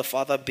 neither shall the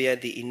father bear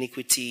the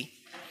iniquity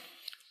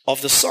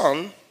of the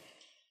son.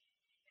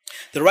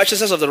 The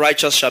righteousness of the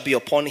righteous shall be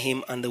upon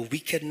him, and the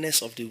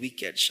wickedness of the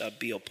wicked shall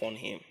be upon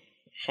him.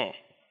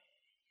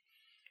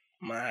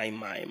 My.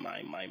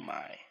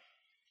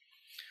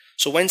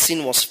 So when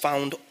sin was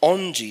found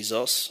on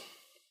Jesus,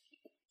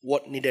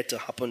 what needed to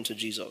happen to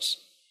Jesus?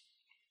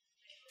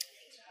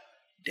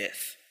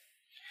 Death.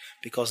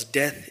 Because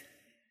death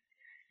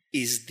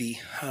is the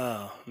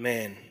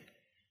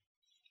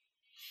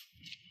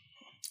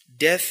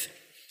Death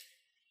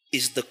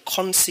is the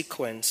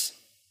consequence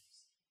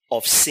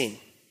of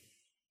sin.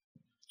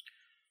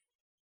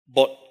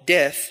 But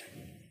death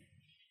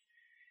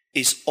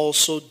is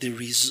also the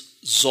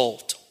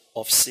result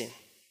of sin.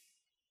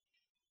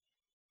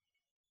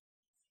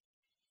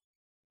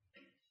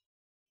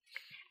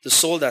 The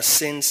soul that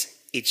sins,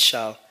 it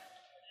shall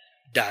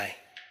die.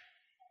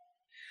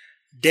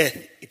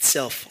 Death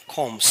itself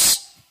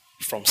comes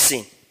from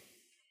sin.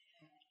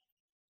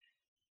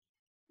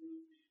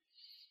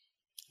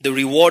 The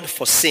reward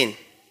for sin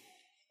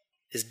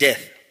is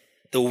death.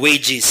 The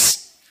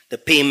wages, the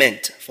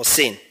payment for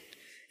sin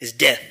is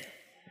death.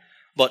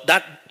 But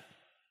that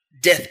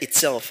death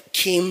itself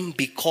came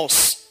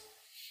because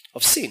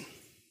of sin.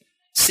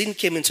 Sin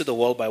came into the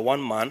world by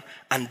one man,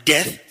 and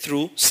death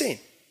through sin.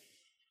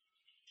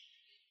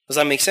 Does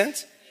that make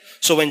sense?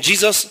 So when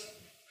Jesus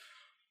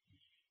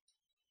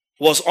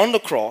was on the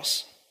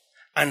cross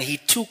and he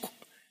took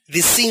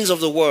the sins of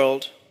the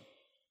world,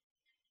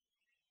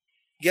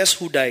 guess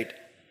who died?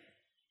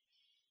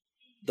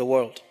 The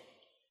world.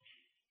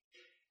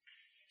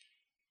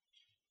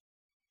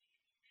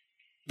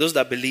 Those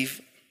that believe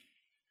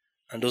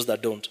and those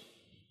that don't.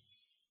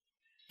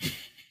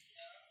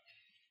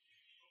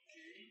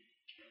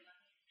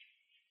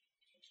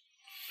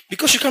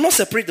 Because you cannot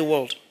separate the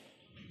world.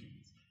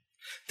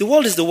 The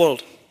world is the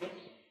world.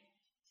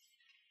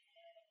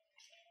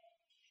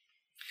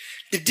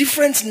 The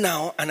difference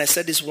now, and I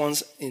said this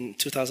once in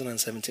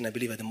 2017, I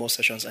believe, at the most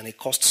sessions, and it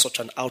caused such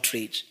an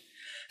outrage.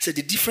 I said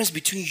the difference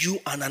between you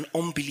and an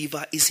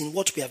unbeliever is in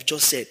what we have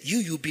just said.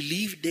 You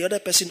believe, the other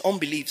person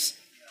unbelieves.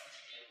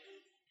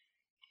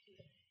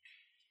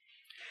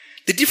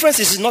 The difference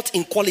is not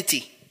in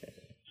quality.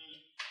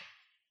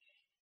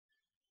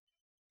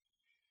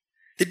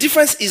 The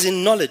difference is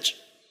in knowledge.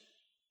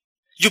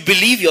 You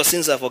believe your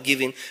sins are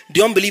forgiven.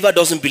 The unbeliever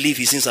doesn't believe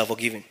his sins are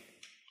forgiven.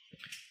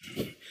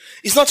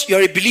 It's not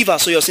you're a believer,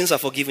 so your sins are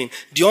forgiven.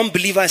 The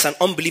unbeliever is an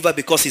unbeliever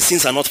because his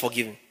sins are not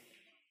forgiven.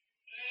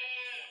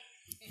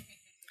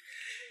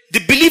 The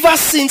believer's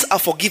sins are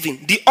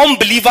forgiven. The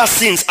unbeliever's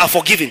sins are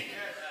forgiven.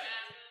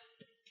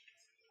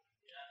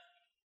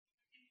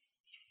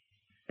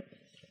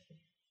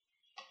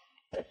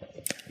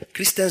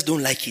 Christians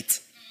don't like it.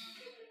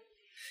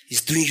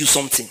 It's doing you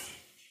something.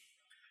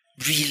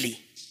 Really.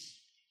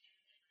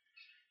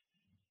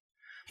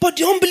 But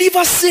the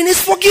unbeliever's sin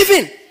is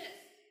forgiven.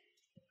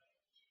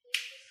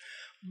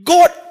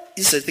 God,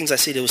 these are the things I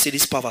say, they will say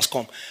this power has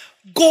come.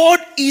 God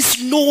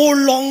is no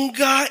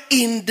longer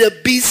in the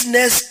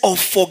business of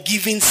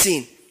forgiving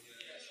sin.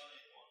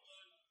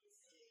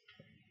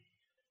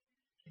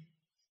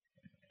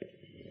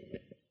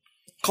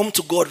 Come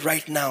to God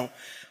right now.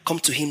 Come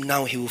to him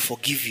now. He will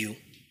forgive you.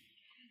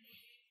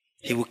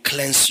 He will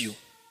cleanse you.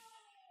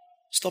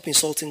 Stop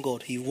insulting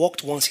God. He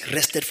walked once, he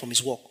rested from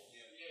his walk.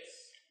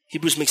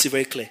 Hebrews makes it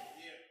very clear.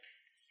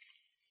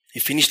 He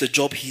finished the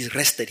job, he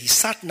rested. He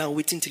sat now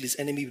waiting till his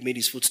enemy made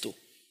his footstool.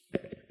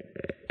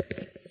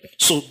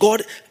 So So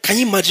God, can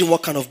you imagine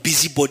what kind of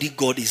busybody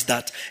God is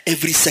that?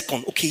 Every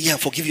second, okay, yeah, I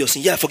forgive your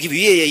sin. Yeah, I forgive you.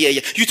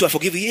 Yeah. You too, I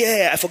forgive you.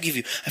 Yeah, I forgive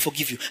you. I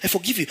forgive you. I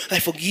forgive you. I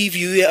forgive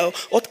you. Yeah.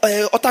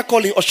 Otta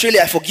call in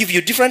Australia, I forgive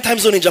you. Different time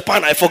zone in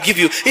Japan, I forgive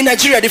you. In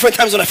Nigeria, different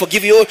time zone, I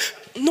forgive you.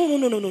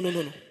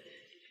 No.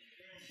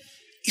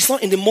 It's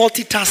not in the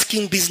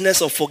multitasking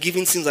business of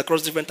forgiving sins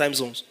across different time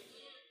zones.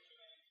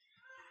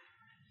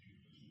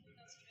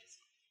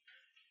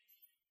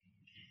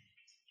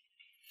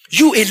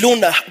 You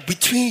alone,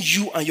 between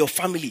you and your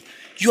family,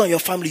 you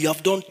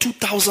have done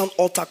 2,000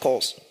 altar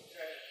calls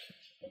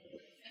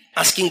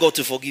asking God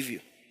to forgive you.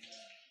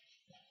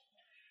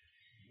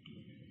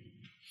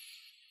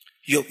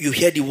 You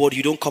hear the word,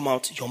 you don't come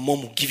out, your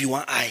mom will give you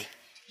one eye.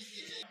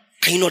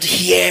 Can you not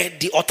hear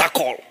the altar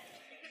call?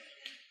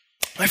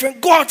 My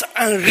friend, go out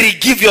and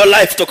re-give your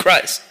life to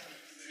Christ.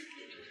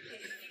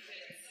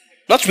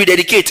 Not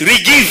rededicate,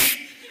 re-give.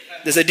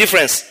 There's a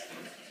difference.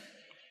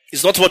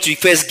 It's not what you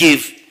first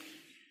gave.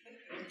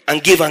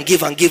 And give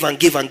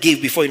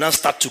before you now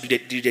start to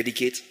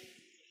rededicate.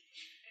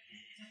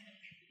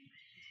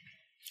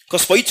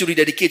 Because for you to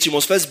rededicate, you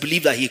must first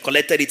believe that he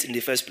collected it in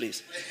the first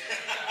place.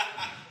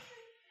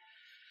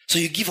 So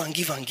you give.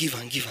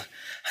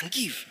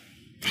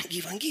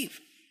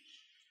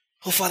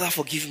 Oh, Father,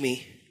 forgive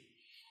me.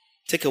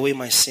 Take away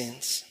my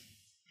sins.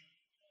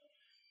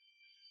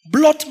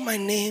 Blot my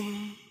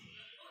name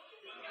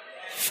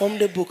from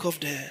the book of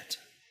death.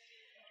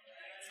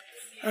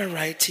 And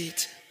write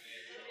it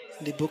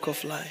in the book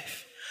of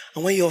life.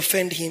 And when you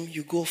offend him,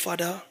 you go,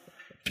 Father,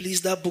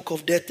 please, that book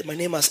of death, my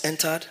name has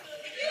entered.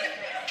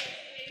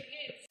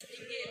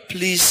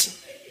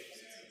 Please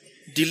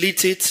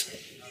delete it.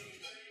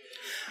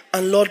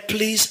 And Lord,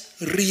 please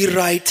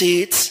rewrite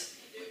it.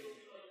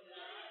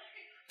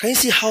 Can you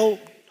see how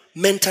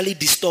mentally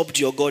disturbed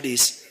your God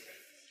is?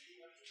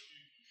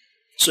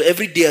 So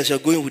every day as you're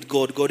going with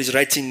God, God is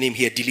writing name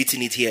here,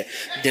 deleting it here,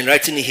 then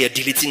writing it here,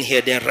 deleting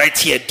here, then write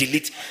here,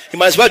 delete. You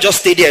might as well just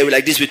stay there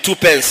like this with 2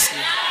 pens.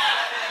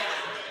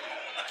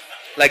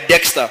 Like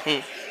Dexter.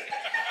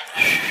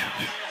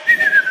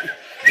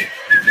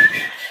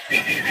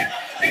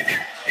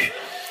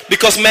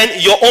 Because man,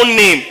 your own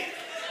name,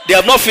 they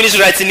have not finished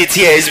writing it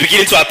here. It's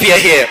beginning to appear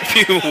here.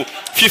 Phew.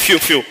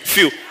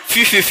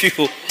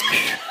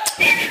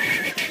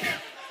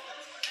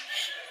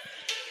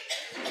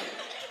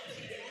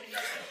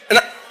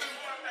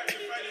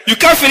 You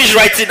can't finish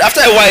writing.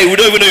 After a while, we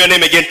don't even know your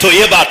name again.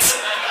 Toyebat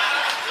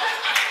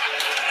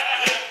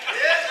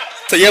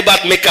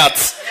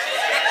Mekat.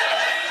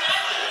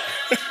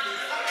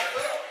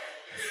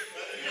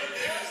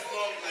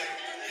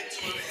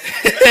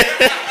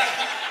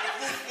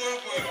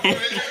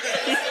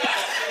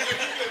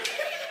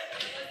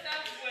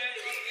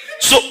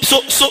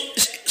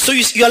 So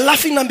you are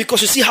laughing now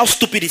because you see how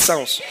stupid it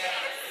sounds.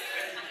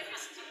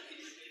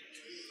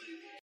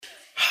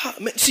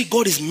 See,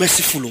 God is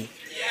merciful.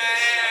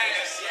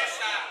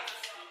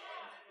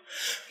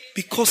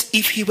 Because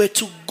if he were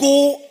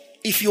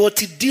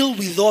to deal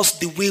with us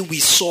the way we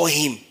saw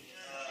him,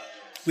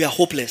 we are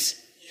hopeless.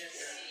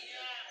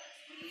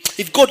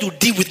 If God would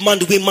deal with man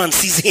the way man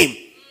sees him,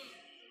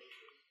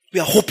 we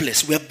are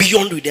hopeless. We are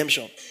beyond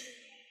redemption.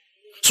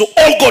 So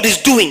all God is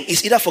doing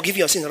is either forgive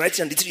your sins, write it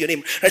and delete your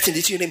name, write it and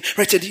delete your name,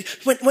 write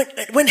it.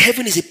 When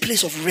heaven is a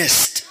place of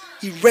rest,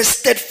 he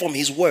rested from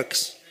his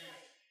works.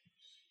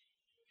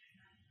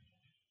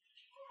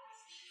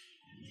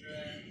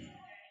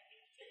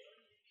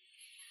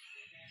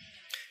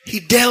 He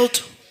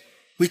dealt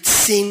with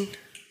sin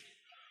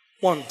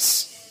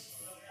once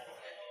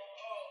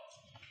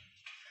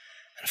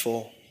and for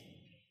all.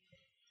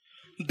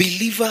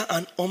 Believer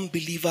and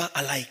unbeliever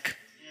alike.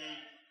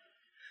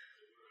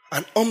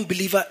 An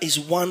unbeliever is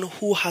one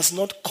who has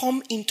not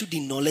come into the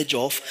knowledge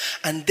of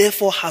and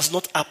therefore has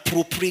not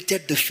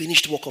appropriated the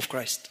finished work of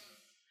Christ.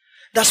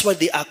 That's why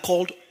they are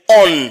called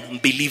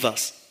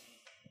unbelievers.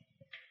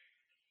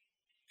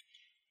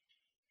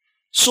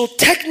 So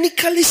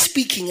technically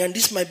speaking, and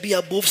this might be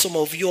above some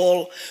of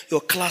your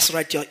class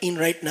you're in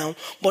right now,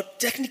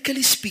 but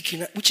technically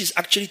speaking, which is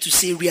actually to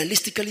say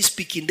realistically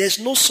speaking, there's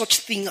no such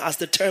thing as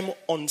the term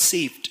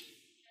unsaved.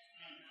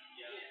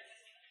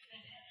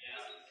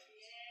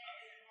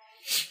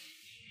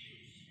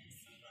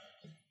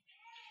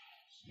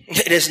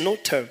 There's no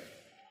term.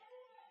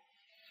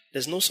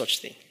 There's no such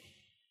thing.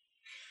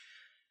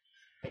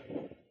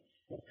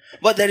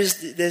 But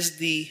there's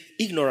the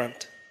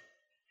ignorant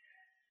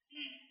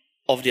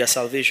of their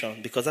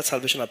salvation, because that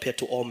salvation appeared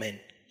to all men.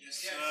 Yes,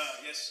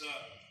 sir.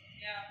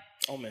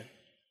 Yeah. All men.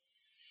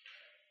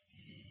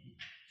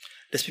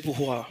 There's people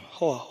who are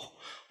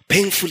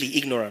painfully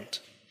ignorant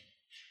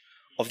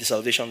of the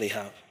salvation they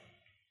have.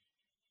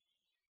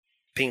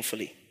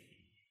 Painfully.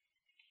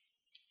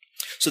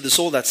 So the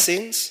soul that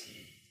sins,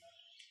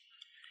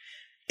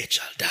 it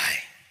shall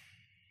die.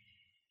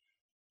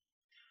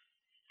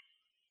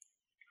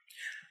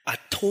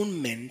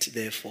 Atonement,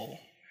 therefore,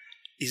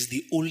 is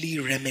the only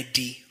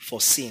remedy for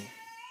sin,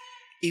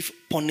 if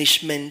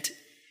punishment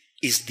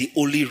is the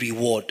only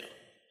reward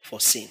for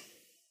sin.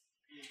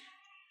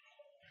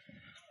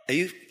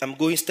 I'm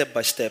going step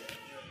by step.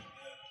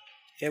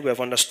 Yeah, we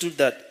have understood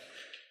that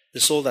the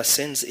soul that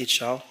sins, it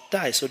shall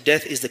die. So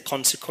death is the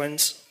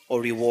consequence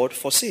or reward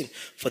for sin.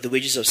 For the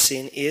wages of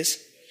sin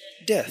is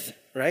death,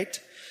 right?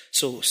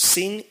 So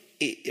sin,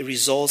 it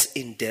results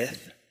in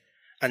death,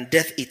 and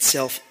death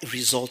itself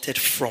resulted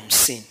from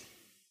sin.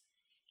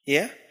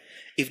 Yeah?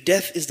 If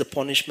death is the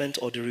punishment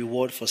or the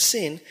reward for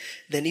sin,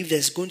 then if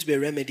there's going to be a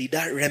remedy,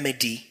 that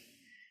remedy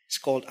is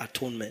called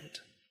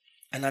atonement.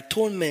 And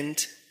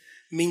atonement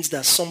means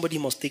that somebody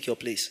must take your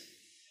place.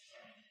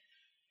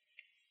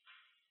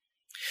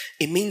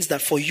 It means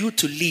that for you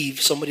to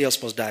live, somebody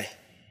else must die.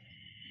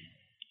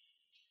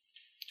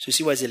 So you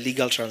see why it's a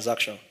legal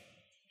transaction.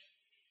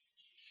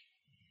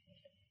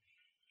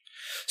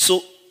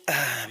 So,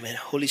 man,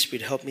 Holy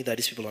Spirit, help me that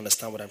these people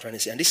understand what I'm trying to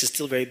say. And this is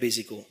still very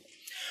basic.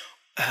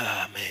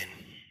 Man.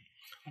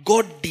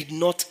 God did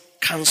not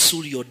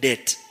cancel your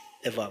debt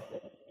ever.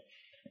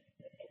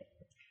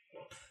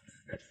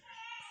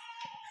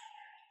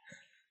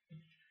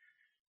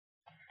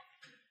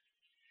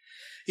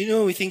 You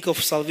know, we think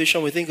of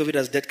salvation, we think of it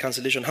as debt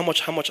cancellation. How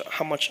much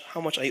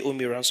are you owing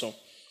me ransom?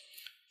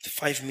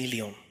 5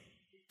 million.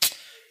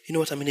 You know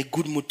what? I'm in a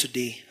good mood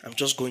today. I'm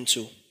just going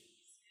to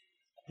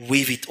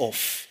wave it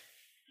off.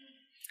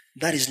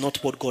 That is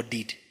not what God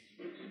did.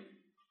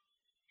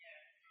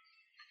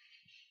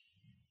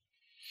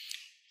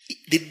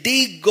 The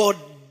day God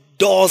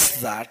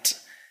does that,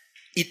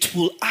 it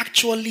will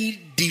actually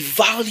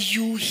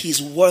devalue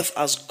his worth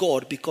as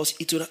God, because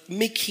it will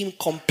make him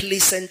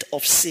complacent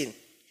of sin.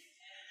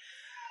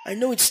 I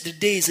know the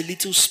day is a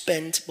little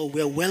spent, but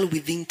we're well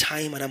within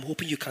time, and I'm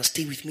hoping you can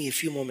stay with me a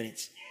few more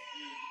minutes.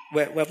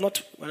 We're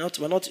not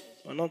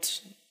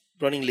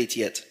running late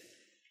yet.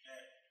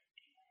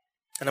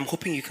 And I'm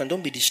hoping you can,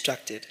 don't be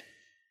distracted.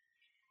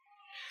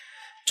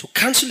 To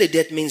cancel a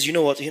debt means,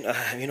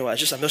 I'm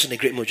just in a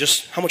great mood.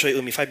 Just, how much are you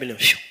owe me? 5 million.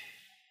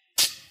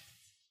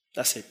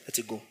 That's it. Let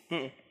it go.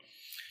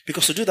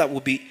 Because to do that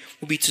would be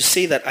to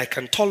say that I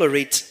can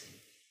tolerate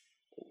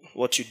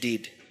what you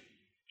did.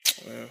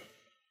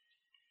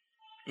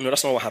 No,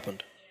 that's not what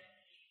happened.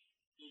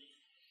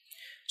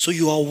 So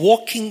you are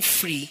walking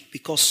free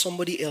because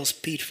somebody else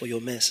paid for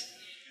your mess.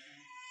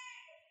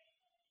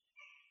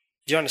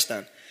 Do you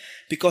understand?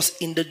 Because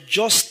in the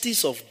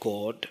justice of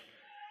God,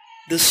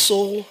 the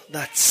soul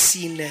that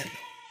sinneth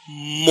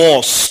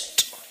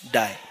must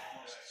die.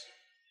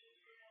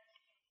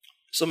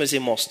 Somebody say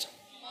must.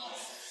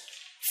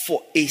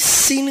 For a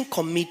sin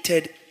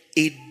committed,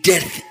 a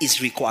death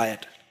is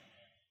required.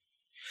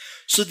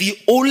 So the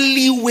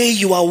only way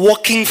you are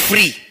walking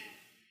free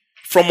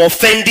from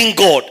offending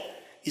God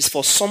is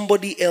for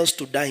somebody else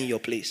to die in your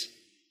place.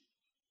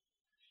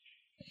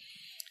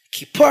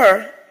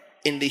 Kippur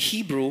in the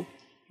Hebrew,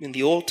 in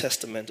the Old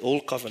Testament,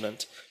 Old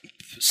Covenant,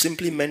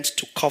 simply meant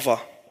to cover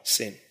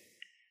sin.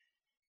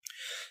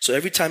 So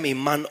every time a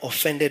man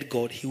offended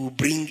God, he will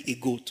bring a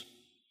goat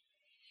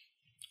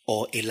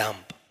or a lamb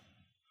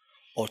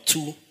or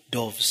 2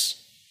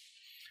 doves,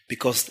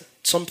 because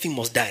something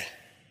must die.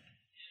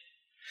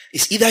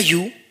 It's either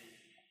you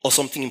or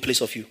something in place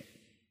of you.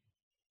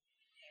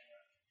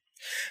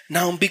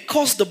 Now,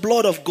 because the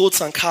blood of goats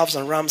and calves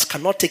and rams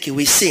cannot take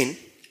away sin,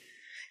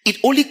 it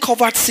only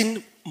covered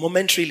sin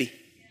momentarily.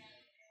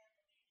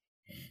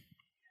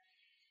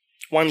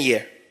 1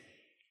 year.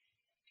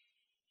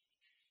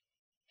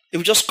 It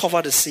will just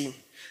cover the sin.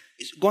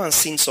 Go and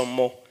sin some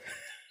more.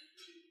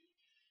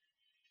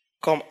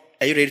 Come,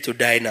 are you ready to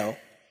die now?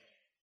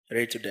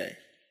 Ready to die?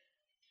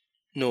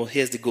 No,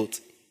 here's the goat.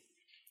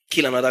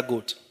 Kill another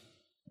goat.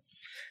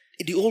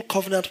 The old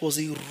covenant was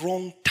a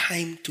wrong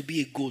time to be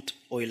a goat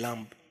or a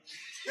lamb.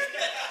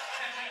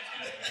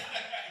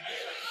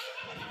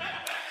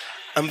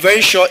 I'm very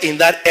sure in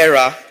that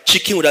era,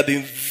 chicken would have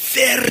been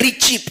very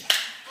cheap.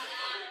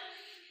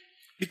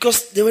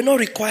 Because they were not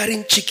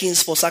requiring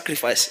chickens for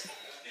sacrifice.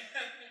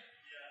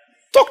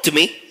 Talk to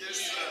me.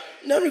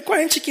 Not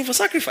requiring chicken for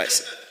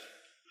sacrifice.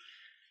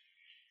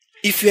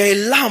 If you're a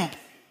lamb,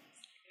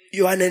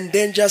 you are an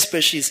endangered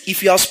species.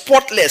 If you are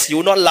spotless, you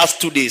will not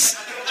last 2 days.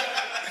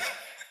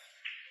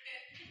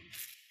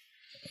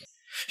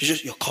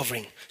 You're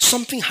covering.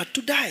 Something had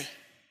to die.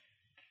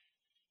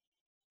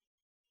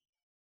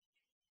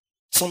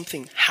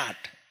 Something had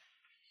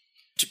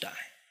to die.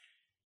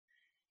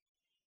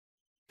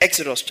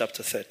 Exodus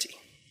chapter 30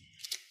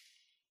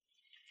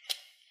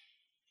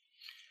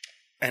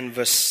 and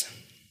verse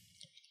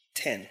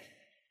 10.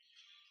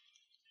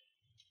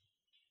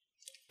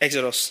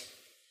 Exodus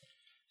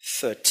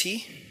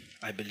 30,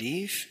 I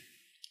believe.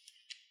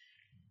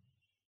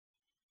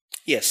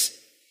 Yes.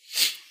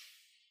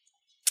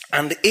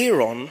 And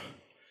Aaron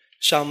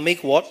shall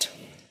make what?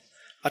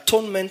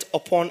 Atonement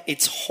upon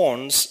its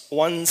horns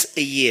once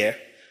a year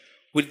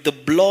with the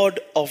blood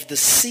of the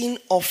sin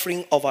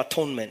offering of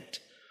atonement.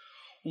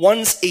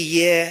 Once a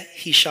year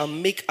he shall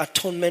make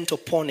atonement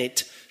upon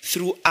it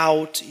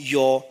throughout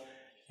your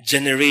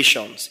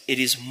generations. It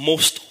is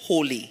most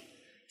holy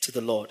to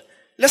the Lord.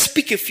 Let's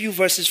pick a few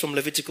verses from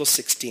Leviticus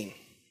 16.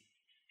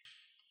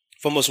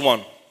 From verse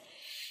 1.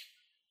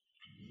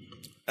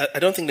 I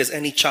don't think there's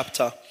any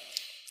chapter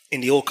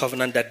in the Old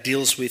Covenant that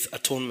deals with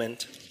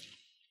atonement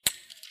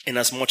in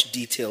as much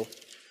detail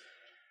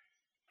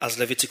as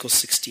Leviticus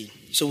 16.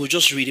 So we'll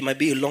just read. It might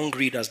be a long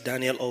read, as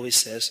Daniel always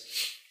says.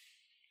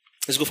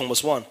 Let's go from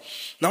verse 1.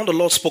 Now the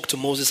Lord spoke to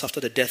Moses after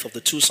the death of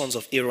the two sons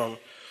of Aaron,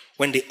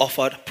 when they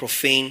offered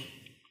profane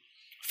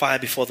fire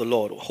before the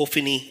Lord,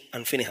 Hophni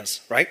and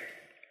Phinehas, right?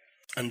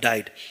 And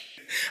died.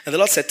 And the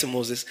Lord said to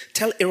Moses,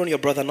 tell Aaron your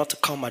brother not to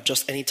come at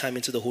just any time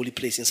into the holy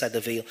place inside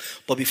the veil,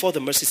 but before the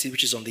mercy seat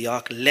which is on the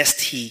ark,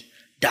 lest he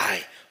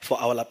die.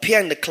 For I will appear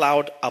in the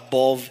cloud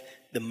above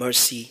the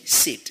mercy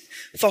seat.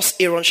 Thus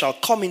Aaron shall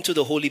come into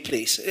the holy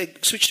place.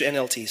 Switch to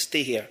NLT.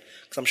 Stay here.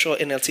 Because I'm sure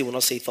NLT will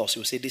not say thus. It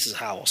will say this is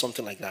how, or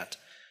something like that.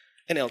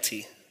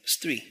 NLT. It's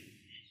 3.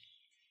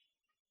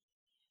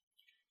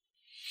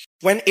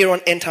 When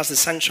Aaron enters the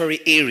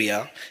sanctuary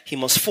area, he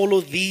must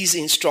follow these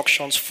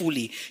instructions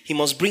fully. He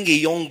must bring a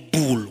young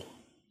bull,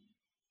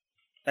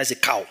 that's a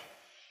cow,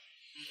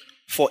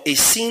 for a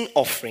sin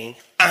offering,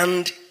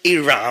 and a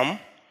ram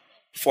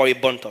for a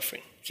burnt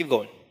offering. Keep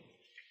going.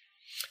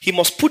 He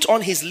must put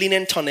on his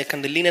linen tunic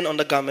and the linen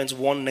undergarments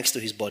worn next to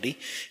his body.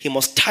 He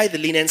must tie the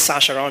linen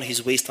sash around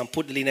his waist and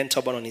put the linen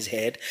turban on his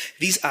head.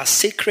 These are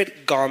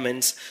sacred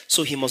garments,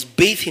 so he must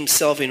bathe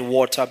himself in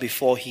water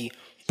before he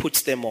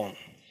puts them on.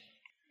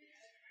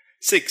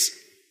 6.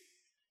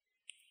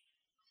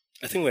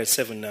 I think we're at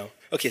 7 now.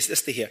 Okay, so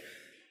let's stay here.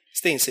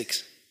 Stay in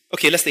 6.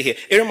 Okay, let's stay here.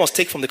 Aaron must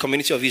take from the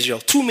community of Israel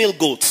 2 male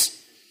goats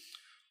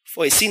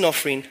for a sin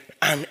offering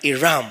and a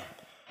ram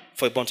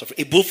for a burnt offering.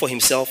 A bull for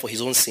himself for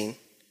his own sin,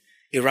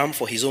 a ram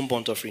for his own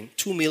burnt offering,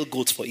 2 male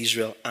goats for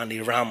Israel, and a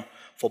ram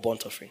for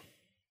burnt offering.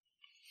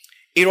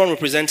 Aaron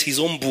represents his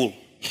own bull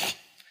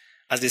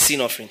as the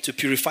sin offering to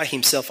purify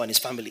himself and his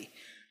family,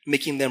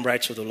 making them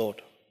right to the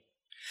Lord.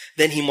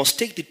 Then he must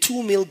take the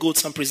 2 male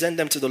goats and present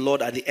them to the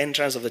Lord at the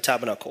entrance of the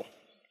tabernacle.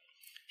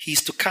 He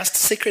is to cast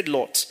sacred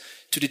lots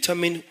to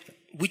determine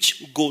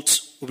which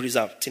goats will be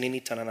preserved.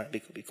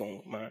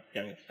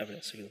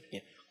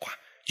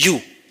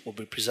 You will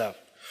be preserved.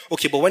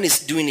 Okay, but when he's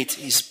doing it,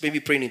 he's maybe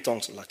praying in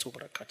tongues.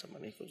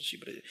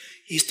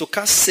 He's to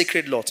cast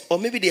sacred lots. Or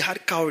maybe they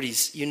had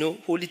cowries,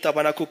 holy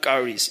tabernacle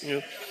cowries,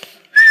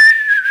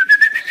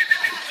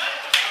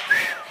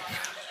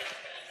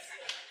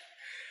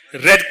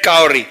 Red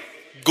cowrie,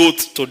 goat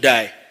to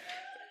die.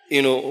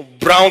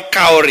 Brown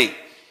cowrie,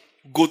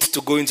 goat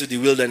to go into the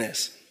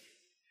wilderness.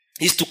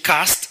 He's to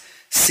cast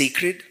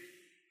sacred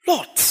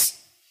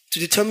lots to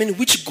determine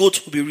which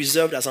goat will be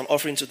reserved as an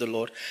offering to the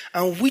Lord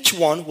and which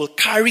one will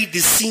carry the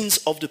sins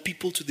of the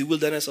people to the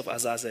wilderness of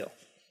Azazel.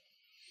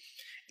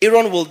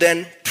 Aaron will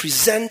then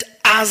present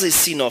as a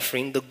sin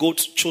offering the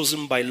goat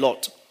chosen by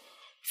Lot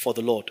for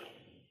the Lord.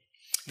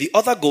 The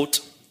other goat,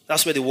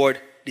 that's where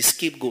the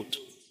scapegoat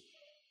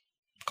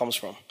comes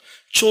from.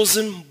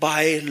 Chosen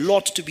by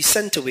Lot to be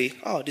sent away.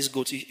 This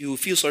goat, you will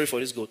feel sorry for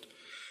this goat.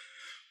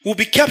 Will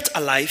be kept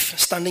alive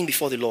standing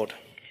before the Lord.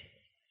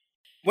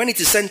 When it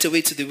is sent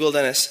away to the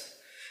wilderness,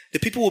 the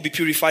people will be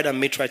purified and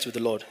made right with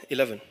the Lord.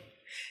 11.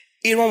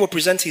 Aaron will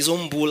present his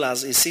own bull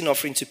as a sin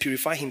offering to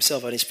purify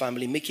himself and his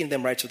family, making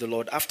them right with the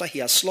Lord. After he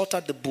has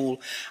slaughtered the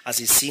bull as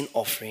a sin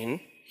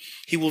offering,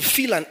 he will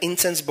fill an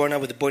incense burner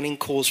with burning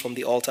coals from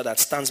the altar that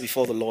stands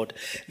before the Lord.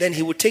 Then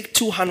he will take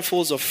 2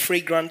 handfuls of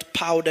fragrant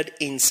powdered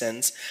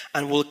incense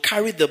and will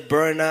carry the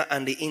burner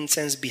and the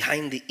incense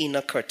behind the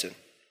inner curtain.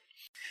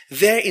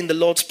 There in the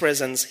Lord's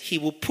presence, he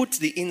will put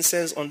the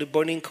incense on the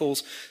burning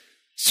coals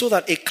so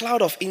that a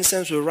cloud of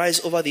incense will rise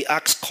over the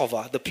ark's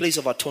cover, the place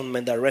of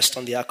atonement that rests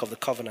on the ark of the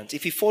covenant.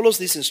 If he follows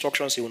these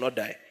instructions, he will not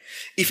die.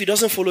 If he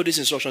doesn't follow these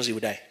instructions, he will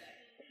die.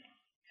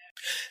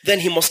 Then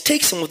he must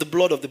take some of the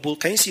blood of the bull.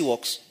 Can you see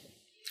walks?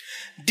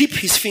 Dip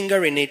his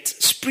finger in it,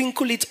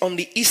 sprinkle it on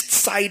the east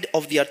side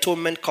of the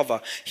atonement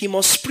cover. He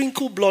must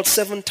sprinkle blood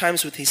 7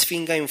 times with his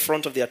finger in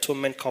front of the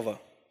atonement cover.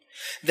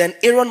 Then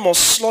Aaron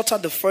must slaughter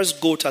the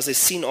first goat as a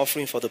sin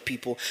offering for the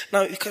people.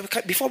 Now,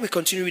 before we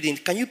continue reading,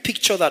 can you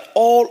picture that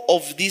all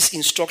of these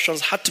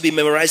instructions had to be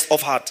memorized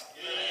off heart?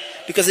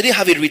 Because they didn't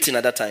have it written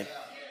at that time.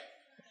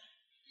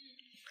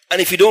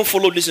 And if you don't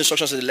follow these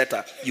instructions in the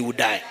letter, you will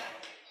die.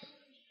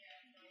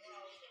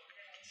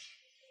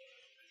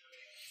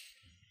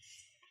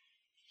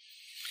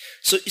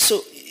 So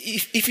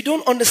if you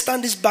don't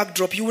understand this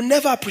backdrop, you will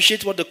never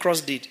appreciate what the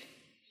cross did.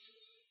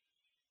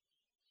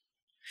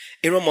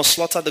 Aaron must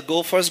slaughter the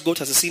first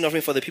goat as a sin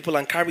offering for the people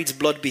and carry its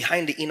blood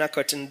behind the inner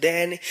curtain.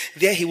 Then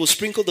there he will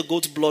sprinkle the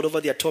goat's blood over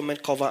the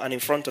atonement cover and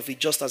in front of it,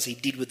 just as he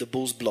did with the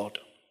bull's blood.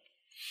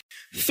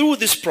 Through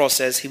this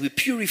process, he will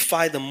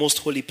purify the most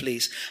holy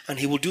place, and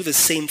he will do the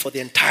same for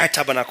the entire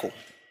tabernacle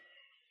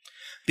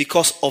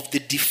because of the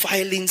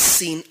defiling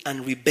sin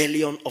and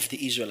rebellion of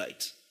the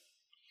Israelites.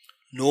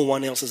 No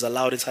one else is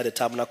allowed inside the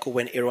tabernacle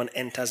when Aaron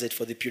enters it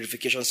for the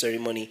purification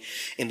ceremony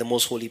in the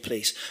most holy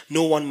place.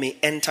 No one may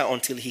enter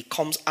until he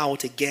comes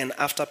out again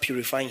after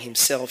purifying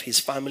himself,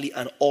 his family,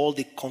 and all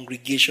the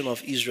congregation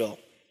of Israel,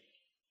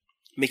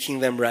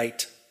 making them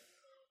right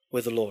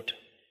with the Lord.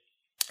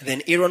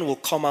 Then Aaron will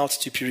come out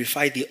to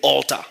purify the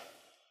altar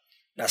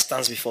that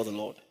stands before the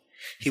Lord.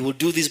 He will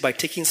do this by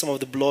taking some of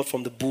the blood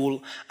from the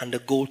bull and the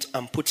goat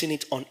and putting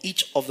it on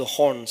each of the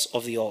horns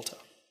of the altar.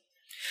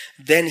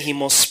 Then he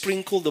must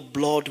sprinkle the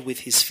blood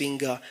with his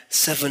finger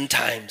 7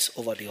 times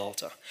over the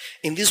altar.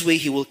 In this way,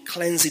 he will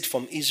cleanse it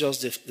from Israel's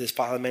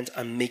defilement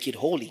and make it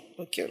holy.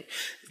 Okay.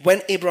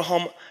 When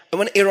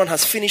Aaron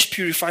has finished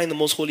purifying the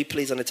most holy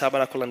place and the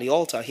tabernacle and the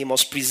altar, he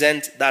must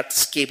present that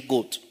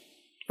scapegoat.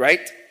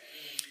 Right?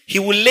 He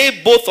will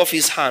lay both of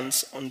his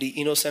hands on the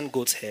innocent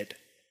goat's head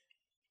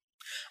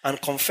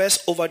and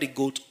confess over the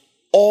goat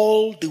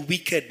all the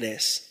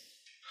wickedness,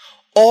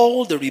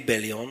 all the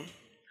rebellion,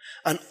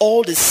 and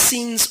all the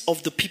sins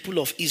of the people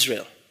of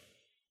Israel.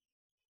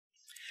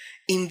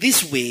 In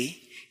this way,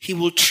 he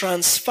will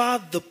transfer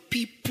the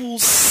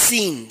people's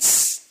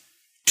sins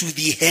to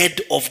the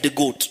head of the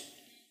goat.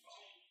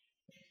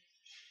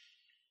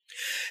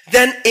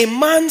 Then a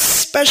man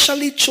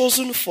specially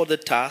chosen for the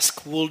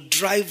task will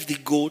drive the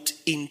goat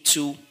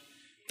into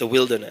the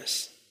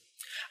wilderness.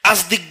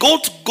 As the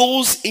goat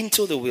goes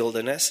into the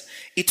wilderness,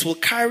 it will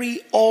carry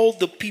all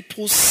the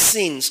people's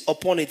sins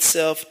upon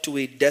itself to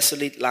a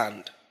desolate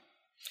land.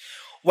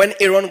 When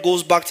Aaron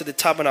goes back to the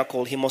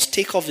tabernacle, he must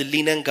take off the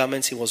linen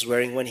garments he was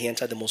wearing when he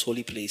entered the most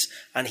holy place,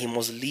 and he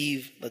must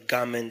leave the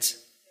garments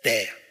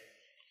there.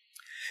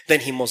 Then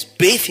he must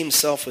bathe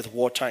himself with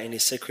water in a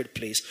sacred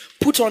place,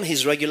 put on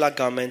his regular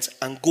garments,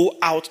 and go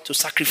out to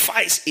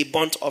sacrifice a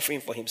burnt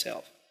offering for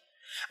himself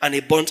and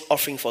a burnt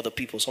offering for the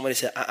people. Somebody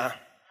said, I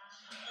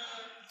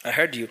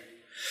heard you.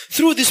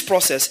 Through this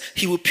process,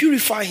 he will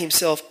purify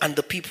himself and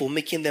the people,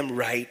 making them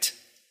right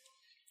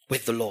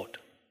with the Lord.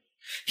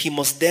 He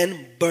must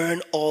then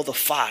burn all the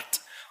fat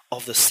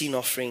of the sin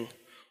offering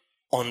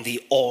on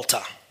the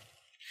altar.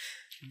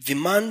 The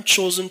man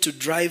chosen to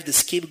drive the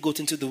scapegoat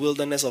into the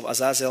wilderness of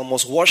Azazel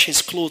must wash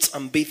his clothes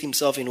and bathe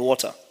himself in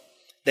water.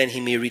 Then he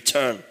may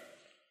return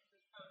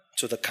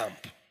to the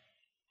camp.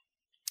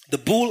 The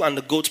bull and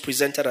the goat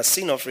presented as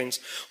sin offerings,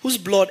 whose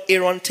blood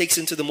Aaron takes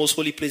into the most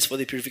holy place for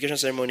the purification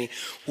ceremony,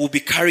 will be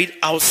carried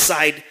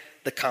outside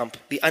the camp.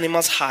 The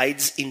animal's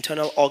hides,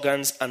 internal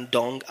organs, and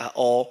dung are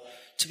all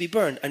to be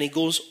burned. And it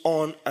goes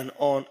on and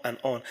on and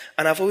on.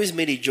 And I've always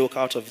made a joke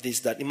out of this,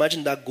 that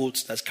imagine that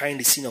goat that's carrying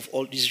the sin of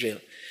all Israel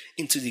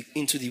into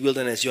the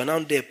wilderness. You are now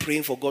there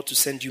praying for God to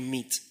send you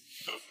meat.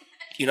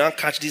 You now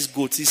catch this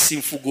goat, this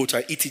sinful goat,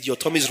 and eat it. Your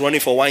tummy is running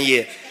for 1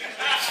 year.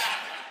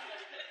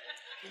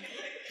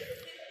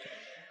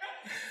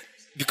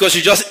 Because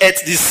you just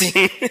ate this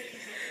sin.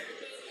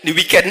 The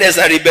wickedness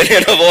and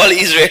rebellion of all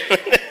Israel.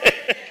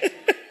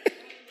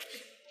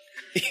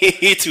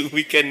 Eat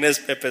wickedness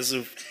pepper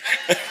soup.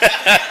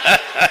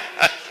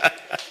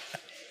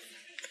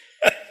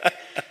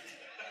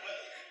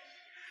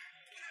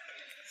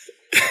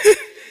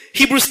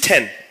 Hebrews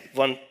 10,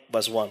 1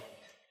 verse 1.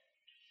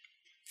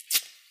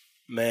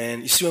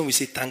 Man, you see when we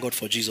say thank God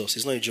for Jesus,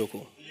 it's not a joke.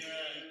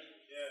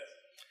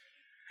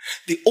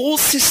 The old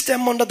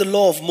system under the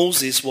law of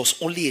Moses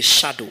was only a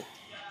shadow.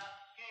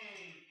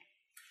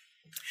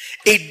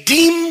 A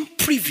dim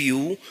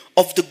preview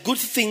of the good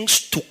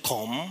things to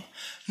come,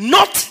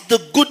 not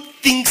the good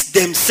things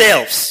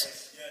themselves.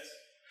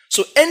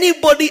 So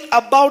anybody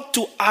about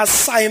to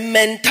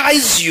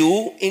assignmentize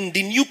you in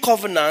the new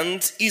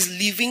covenant is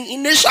living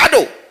in a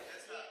shadow.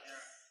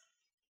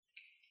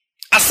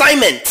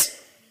 Assignment.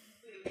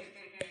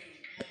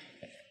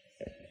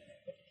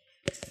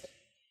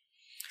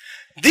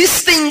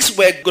 These things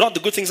were not the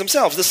good things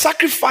themselves. The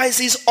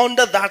sacrifices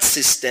under that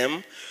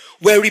system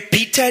were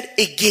repeated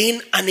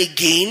again and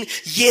again,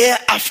 year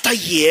after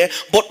year,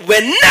 but were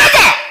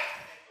never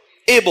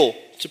able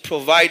to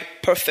provide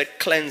perfect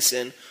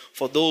cleansing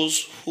for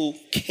those who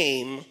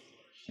came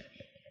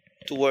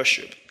to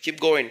worship. Keep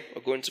going.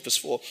 We're going to verse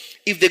 4.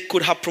 If they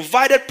could have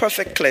provided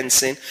perfect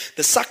cleansing,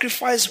 the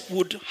sacrifice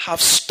would have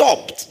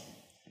stopped.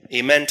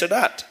 Amen to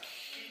that.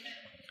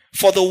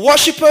 For the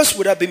worshippers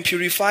would have been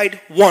purified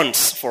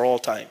once for all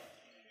time,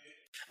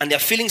 and their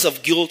feelings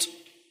of guilt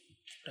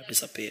would have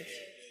disappeared.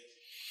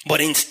 But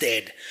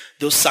instead,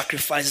 those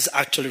sacrifices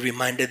actually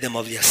reminded them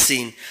of their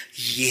sin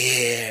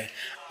year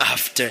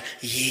after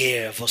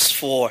year. Verse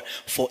 4,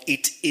 for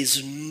it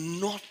is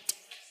not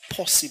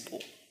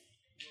possible.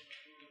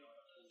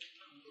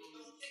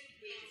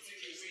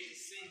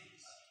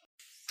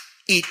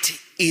 It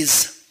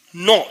is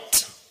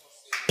not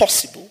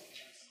possible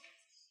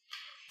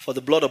for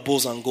the blood of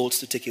bulls and goats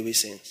to take away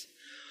sins.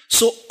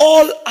 So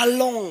all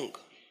along,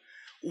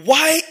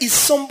 why is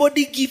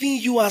somebody giving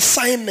you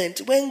assignment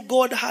when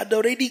God had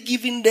already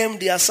given them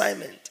the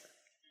assignment?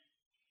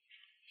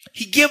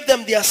 He gave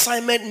them the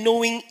assignment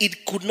knowing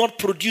it could not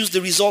produce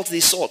the result they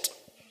sought.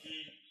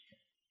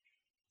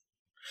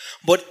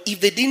 But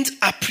if they didn't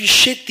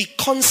appreciate the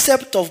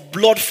concept of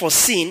blood for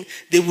sin,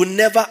 they will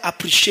never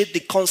appreciate the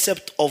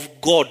concept of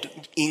God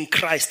in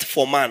Christ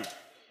for man.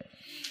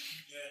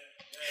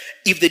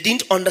 If they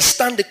didn't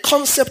understand the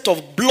concept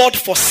of blood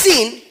for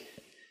sin,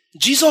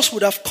 Jesus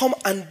would have come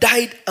and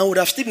died and would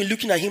have still been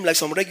looking at him like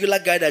some regular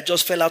guy that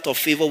just fell out of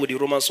favor with the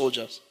Roman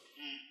soldiers.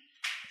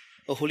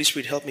 Oh, Holy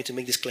Spirit, help me to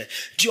make this clear.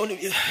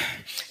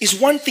 It's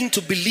one thing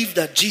to believe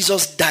that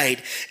Jesus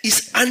died.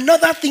 It's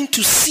another thing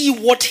to see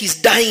what his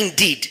dying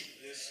did.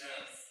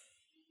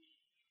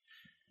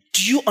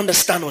 Do you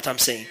understand what I'm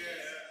saying?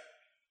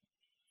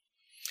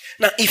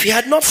 Now, if he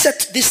had not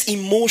set this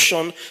in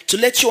motion to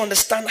let you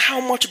understand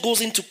how much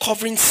goes into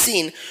covering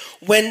sin,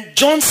 when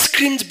John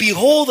screamed,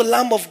 "Behold the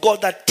Lamb of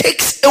God that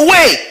takes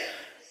away,"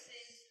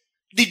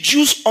 the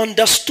Jews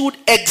understood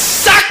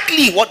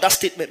exactly what that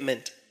statement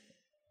meant.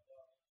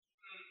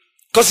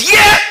 Because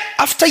year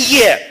after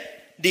year,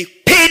 they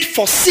paid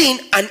for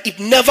sin and it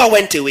never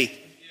went away.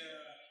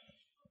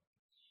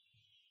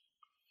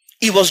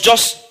 It was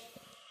just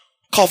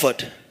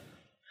covered.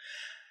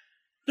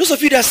 Those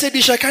of you that say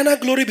the Shekinah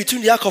glory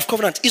between the Ark of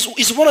Covenant is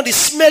one of the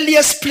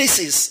smelliest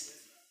places.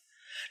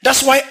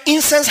 That's why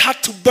incense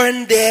had to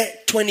burn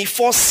there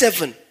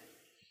 24/7.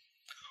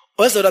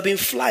 Or else there would have been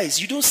flies.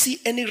 You don't see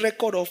any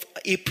record of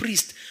a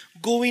priest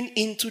going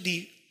into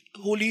the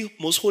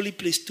most holy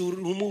place to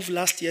remove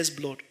last year's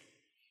blood.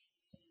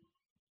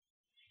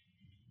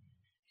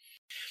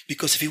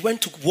 Because if you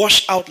went to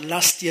wash out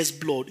last year's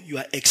blood, you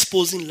are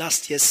exposing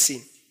last year's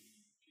sin.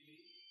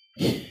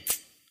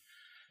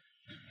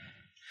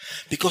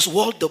 Because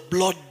what the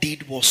blood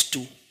did was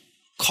to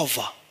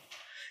cover.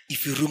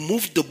 If you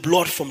remove the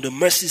blood from the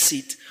mercy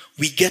seat,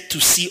 we get to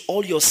see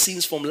all your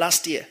sins from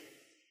last year.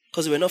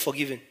 Because they were not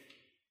forgiven.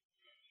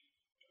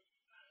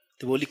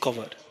 They were only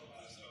covered.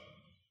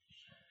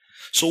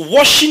 So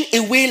washing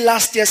away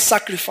last year's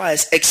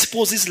sacrifice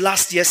exposes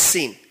last year's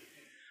sin,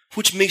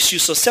 which makes you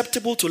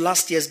susceptible to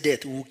last year's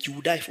death. You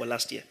will die for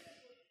last year.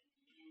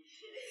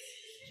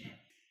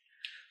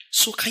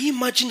 So can you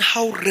imagine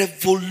how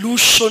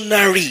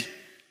revolutionary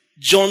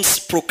John's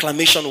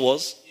proclamation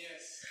was?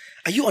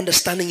 Are you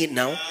understanding it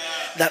now?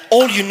 That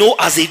all you know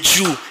as a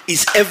Jew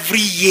is every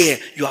year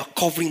you are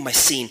covering my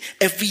sin.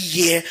 Every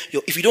year,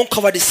 if you don't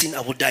cover this sin, I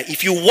will die.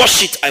 If you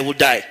wash it, I will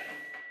die.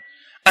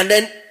 And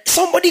then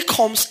somebody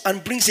comes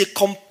and brings a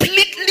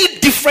completely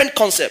different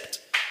concept.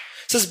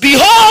 Says,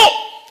 "Behold,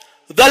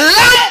 the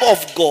Lamb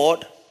of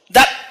God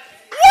that"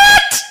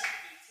 what?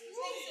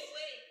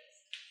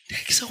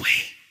 Takes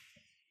away.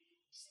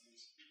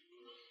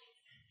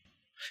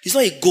 It's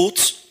not a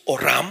goat or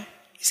ram.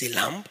 It's a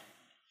lamb.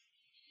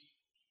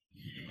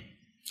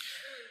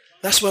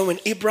 That's why when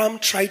Abraham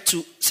tried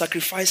to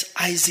sacrifice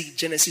Isaac,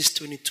 Genesis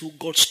 22,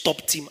 God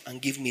stopped him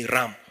and gave me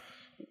ram.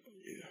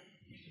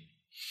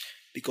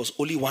 Because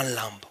only one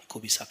lamb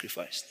could be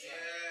sacrificed.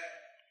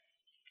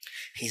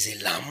 He's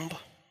a lamb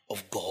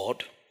of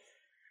God.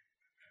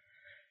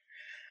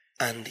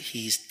 And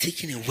he's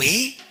taking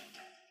away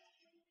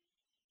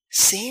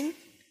sin.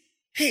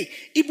 Hey,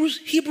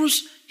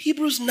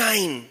 Hebrews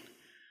 9,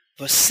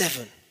 verse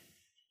 7.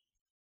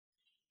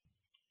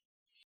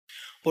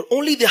 But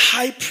only the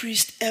high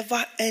priest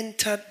ever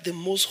entered the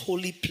most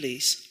holy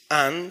place,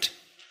 and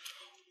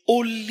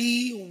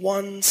only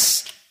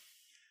once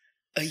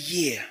a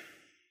year.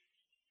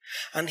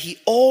 And he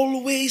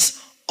always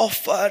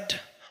offered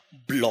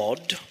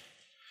blood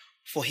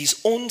for his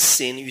own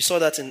sin. You saw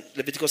that in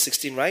Leviticus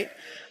 16, right?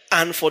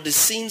 And for the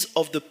sins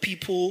of the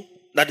people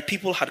that the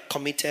people had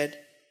committed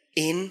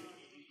in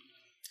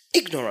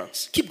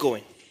ignorance. Keep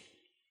going.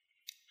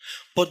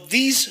 But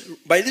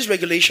by these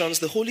regulations,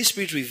 the Holy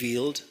Spirit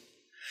revealed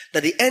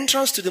that the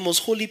entrance to the most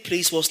holy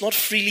place was not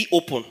freely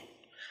open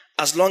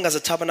as long as the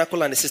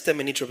tabernacle and the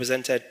system in it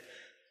represented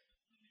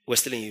were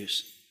still in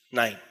use.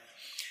 9.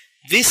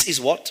 This is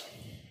what?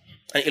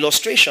 An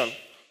illustration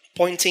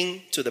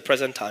pointing to the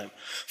present time.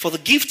 For the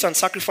gifts and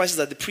sacrifices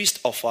that the priests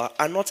offer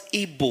are not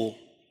able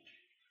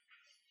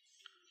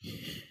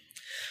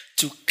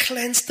to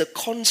cleanse the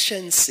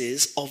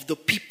consciences of the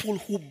people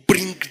who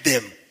bring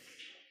them.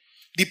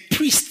 The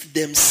priests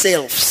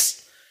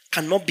themselves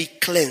cannot be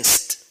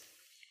cleansed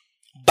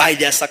by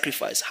their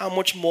sacrifice. How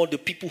much more the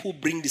people who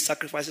bring the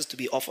sacrifices to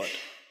be offered?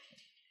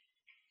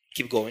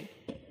 Keep going.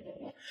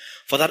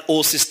 For that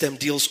old system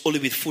deals only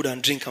with food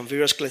and drink and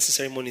various cleansing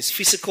ceremonies,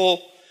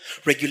 physical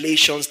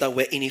regulations that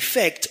were in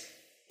effect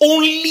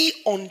only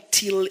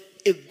until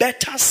a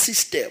better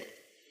system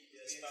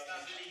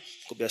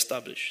could be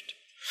established.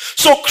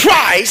 So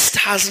Christ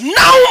has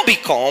now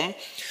become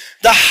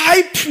the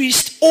high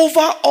priest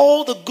over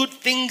all the good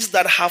things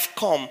that have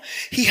come.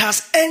 He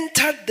has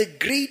entered the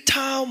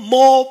greater,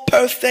 more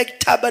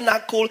perfect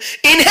tabernacle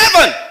in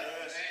heaven.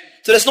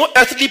 So there's no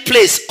earthly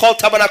place called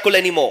tabernacle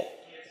anymore.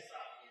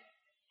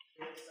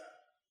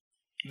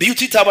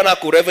 Beauty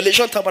tabernacle,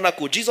 Revelation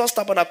tabernacle, Jesus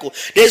tabernacle.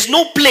 There's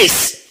no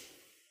place,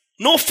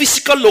 no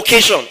physical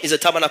location is a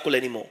tabernacle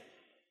anymore.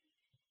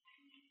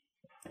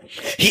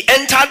 He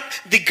entered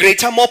the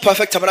greater, more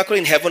perfect tabernacle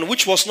in heaven,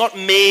 which was not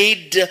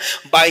made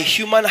by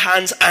human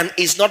hands and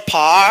is not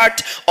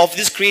part of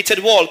this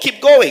created world.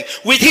 Keep going.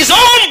 With his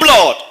own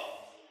blood,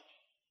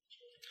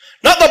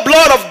 not the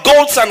blood of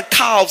goats and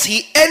calves,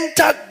 he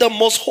entered the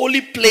most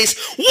holy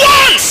place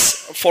once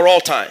for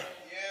all time.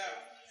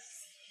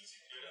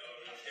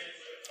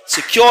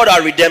 Secured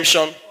our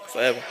redemption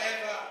forever.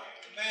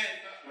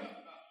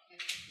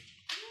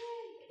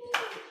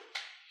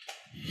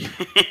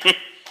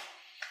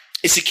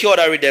 It secured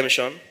our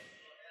redemption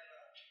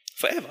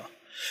forever.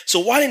 So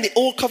while in the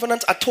Old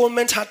Covenant,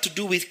 atonement had to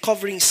do with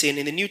covering sin,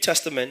 in the New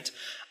Testament,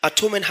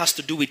 atonement has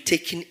to do with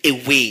taking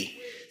away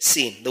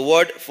sin. The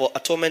word for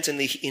atonement in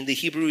the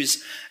Hebrew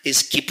is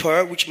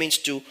kippur, which means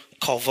to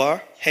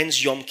cover,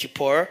 hence Yom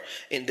Kippur,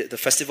 in the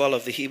festival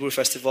of the Hebrew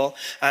festival.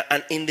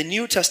 And in the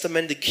New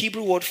Testament, the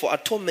Hebrew word for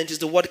atonement is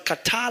the word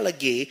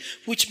katalage,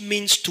 which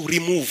means to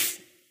remove.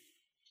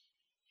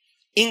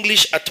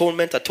 English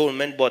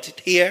atonement, but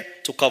here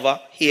to cover,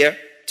 here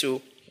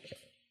to.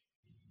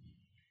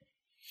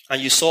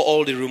 And you saw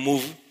all the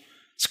remove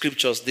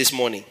scriptures this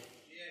morning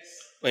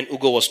when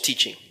Ugo was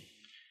teaching,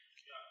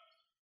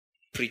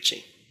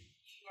 preaching,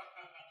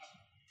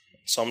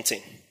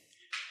 something.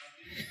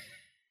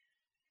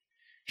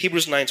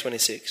 Hebrews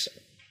 9:26.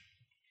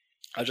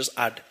 I'll just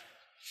add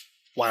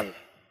one.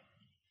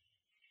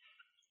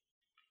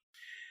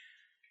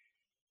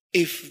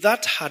 If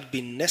that had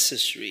been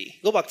necessary,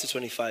 go back to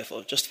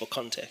 25 just for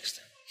context.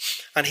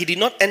 And he did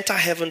not enter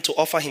heaven to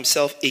offer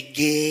himself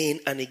again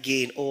and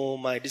again. Oh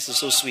my, this is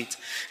so sweet.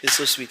 This is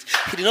so sweet.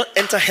 He did not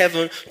enter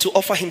heaven to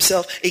offer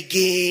himself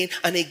again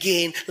and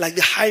again, like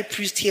the high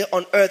priest here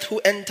on earth who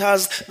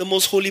enters the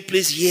most holy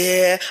place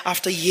year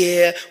after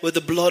year with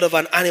the blood of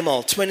an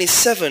animal.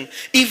 27.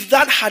 If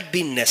that had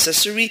been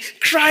necessary,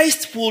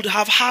 Christ would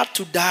have had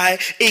to die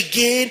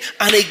again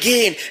and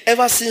again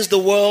ever since the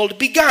world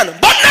began.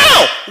 But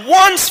now,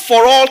 once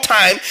for all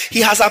time,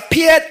 he has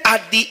appeared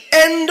at the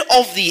end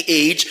of the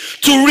age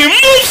to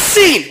remove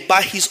sin by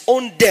his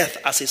own death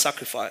as a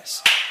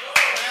sacrifice.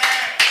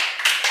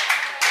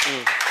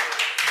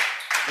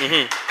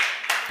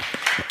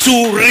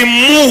 To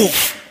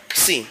remove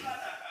sin.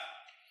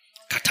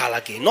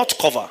 Katalage, not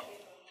cover.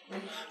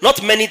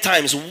 Not many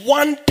times,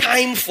 one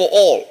time for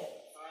all.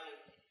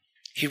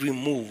 He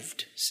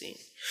removed sin.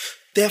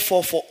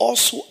 Therefore, for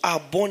us who are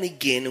born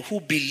again, who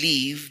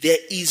believe, there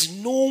is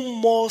no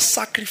more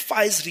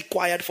sacrifice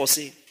required for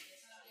sin.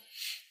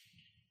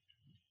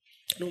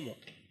 No more.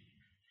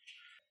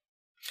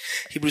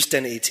 Hebrews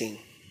 10:18.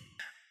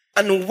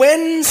 And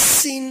when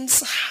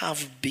sins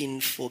have been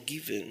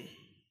forgiven,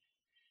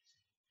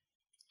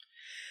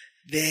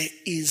 there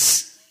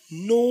is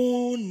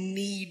no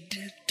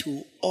need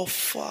to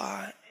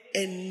offer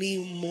any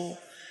more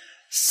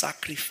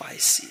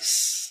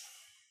sacrifices.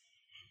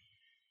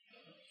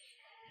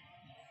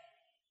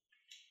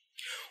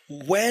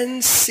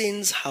 When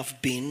sins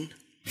have been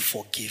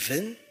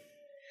forgiven,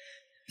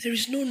 there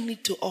is no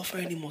need to offer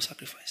any more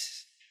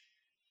sacrifices.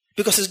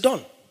 Because it's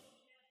done.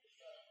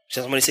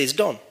 Somebody say it's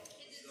done.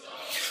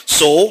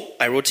 So,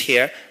 I wrote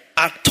here,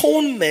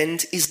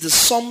 atonement is the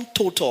sum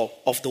total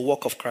of the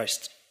work of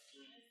Christ.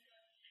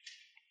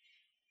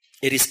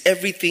 It is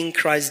everything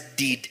Christ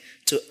did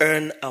to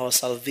earn our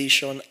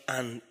salvation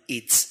and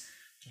its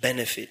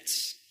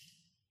benefits.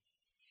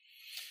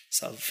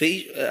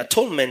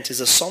 Atonement is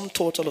the sum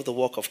total of the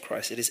work of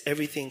Christ. It is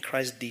everything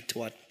Christ did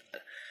to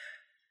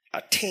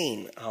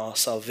attain our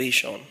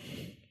salvation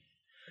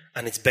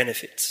and its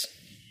benefits.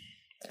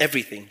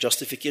 Everything.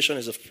 Justification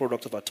is a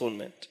product of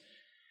atonement.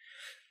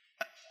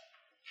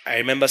 I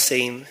remember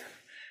saying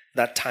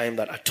that time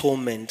that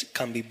atonement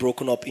can be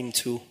broken up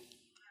into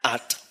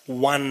at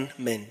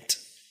one-ment.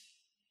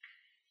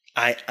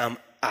 I am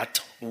at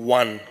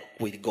one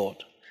with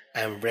God.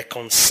 I am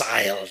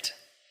reconciled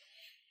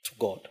to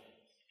God.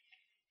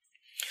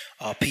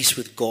 Our peace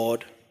with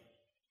God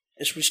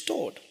is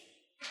restored.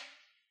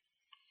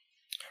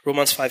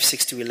 Romans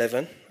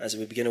 5:6-11, as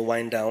we begin to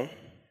wind down.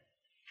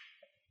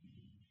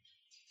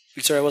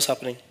 Victoria, what's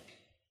happening?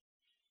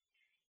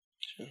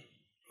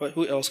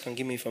 Who else can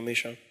give me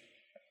information?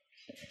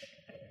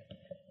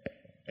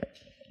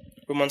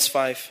 Romans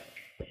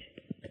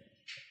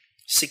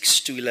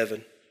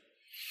 5:6-11.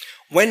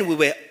 When we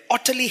were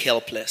utterly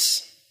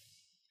helpless,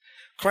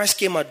 Christ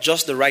came at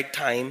just the right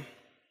time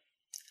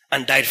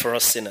and died for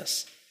us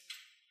sinners.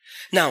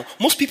 Now,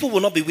 most people will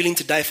not be willing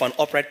to die for an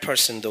upright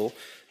person, though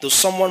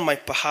someone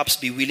might perhaps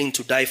be willing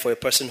to die for a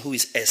person who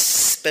is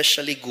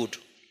especially good.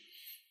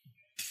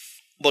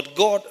 But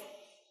God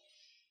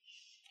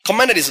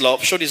commended his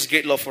love, showed his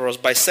great love for us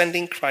by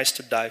sending Christ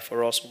to die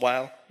for us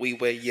while we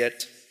were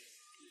yet.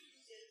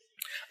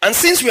 And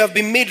since we have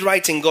been made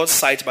right in God's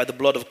sight by the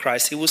blood of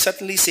Christ, he will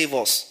certainly save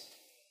us.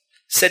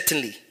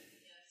 Certainly.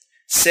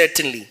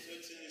 Certainly.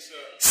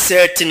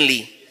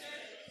 Certainly.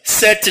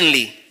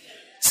 Certainly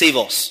save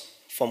us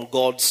from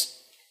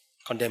God's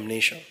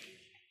condemnation.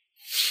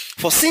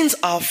 For since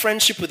our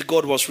friendship with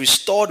God was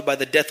restored by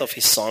the death of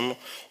his Son,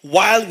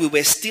 while we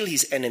were still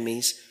his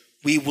enemies,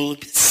 we will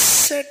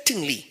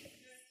certainly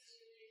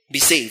be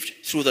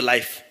saved through the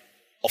life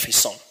of his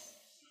Son.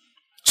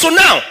 So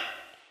now,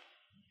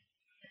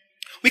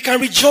 we can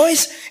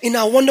rejoice in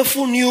our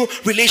wonderful new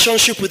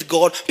relationship with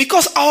God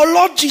because our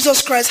Lord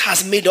Jesus Christ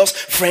has made us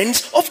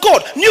friends of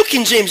God. New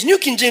King James,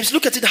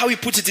 look at it how he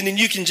puts it in the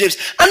New King James.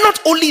 And not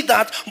only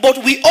that,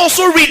 but we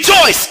also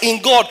rejoice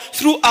in God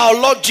through our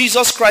Lord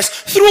Jesus Christ,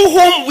 through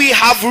whom we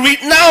have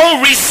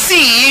now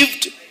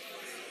received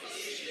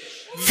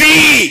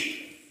the...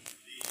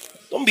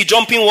 Don't be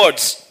jumping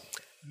words.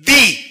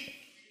 The.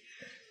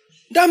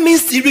 That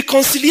means the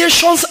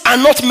reconciliations are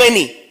not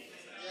many.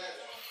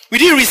 We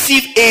didn't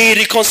receive a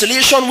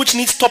reconciliation which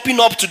needs topping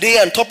up today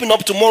and topping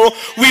up tomorrow.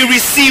 We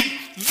received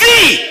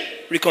the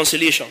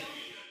reconciliation.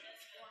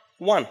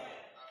 One.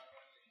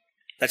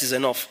 That is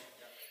enough.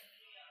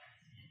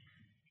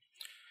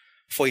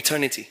 For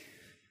eternity.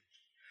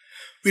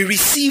 We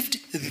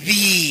received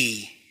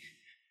the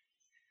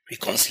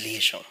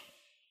reconciliation.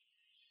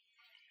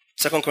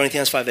 2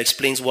 Corinthians 5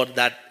 explains what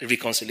that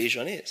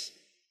reconciliation is.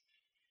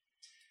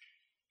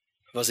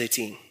 Verse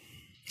 18.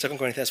 2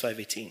 Corinthians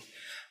 5:18.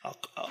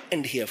 I'll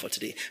end here for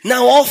today.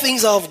 Now all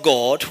things are of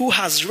God, who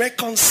has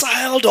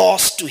reconciled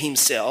us to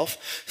himself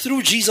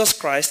through Jesus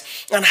Christ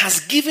and has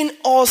given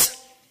us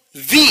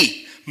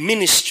the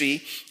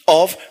ministry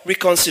of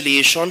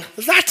reconciliation.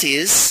 That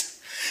is,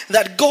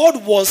 that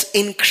God was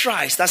in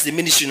Christ. That's the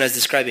ministry that's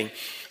describing.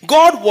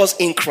 God was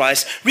in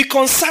Christ,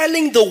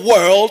 reconciling the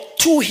world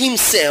to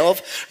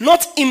himself,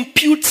 not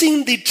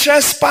imputing the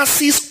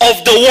trespasses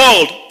of the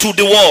world to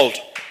the world.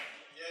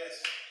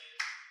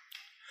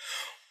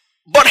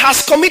 But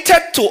has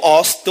committed to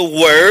us the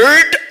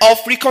word of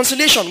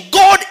reconciliation.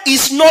 God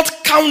is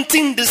not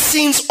counting the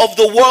sins of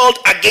the world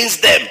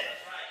against them.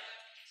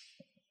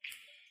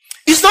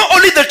 It's not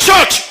only the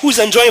church who is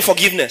enjoying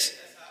forgiveness.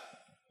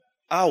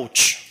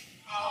 Ouch.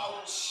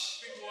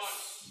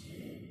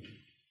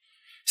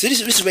 So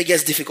this is where it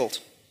gets difficult.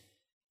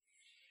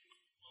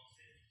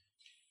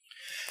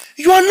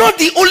 You are not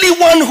the only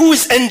one who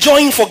is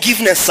enjoying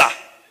forgiveness, sir.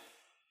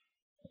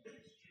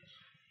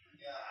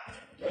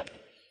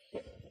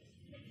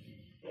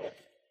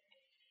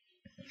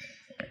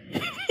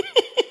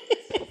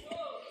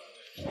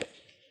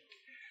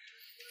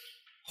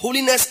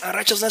 Holiness and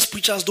righteousness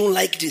preachers don't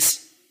like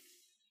this.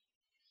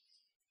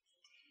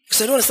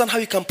 Because I don't understand how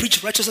you can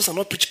preach righteousness and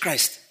not preach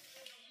Christ.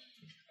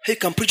 How you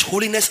can preach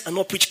holiness and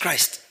not preach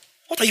Christ.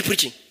 What are you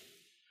preaching?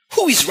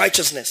 Who is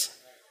righteousness?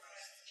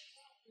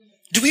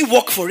 Do we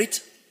work for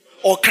it?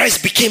 Or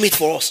Christ became it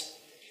for us?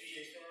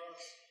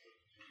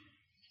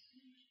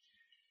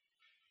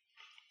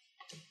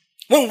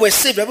 When we were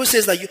saved, the Bible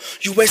says that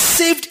you were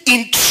saved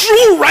in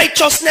true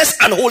righteousness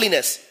and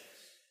holiness.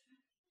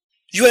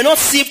 You were not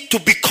saved to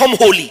become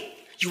holy.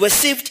 You were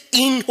saved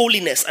in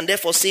holiness and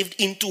therefore saved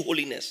into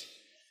holiness.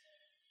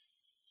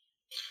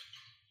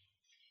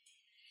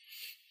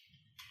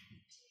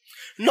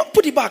 Not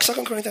put it back,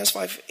 2 Corinthians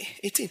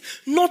 5:18.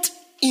 Not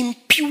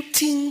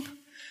imputing.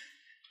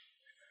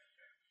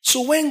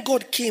 So when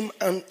God came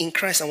and in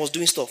Christ and was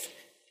doing stuff,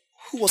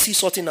 who was he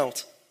sorting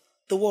out?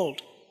 The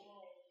world.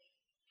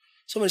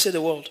 Somebody say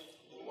the world.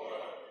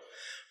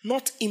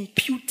 Not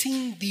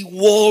imputing the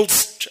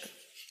world's.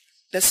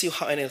 Let's see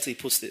how NLT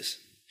puts this.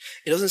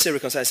 It doesn't say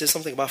reconcile. It says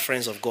something about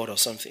friends of God or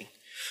something.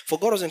 For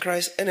God was in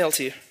Christ.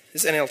 NLT.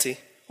 This is NLT.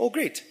 Oh,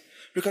 great.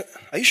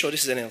 Are you sure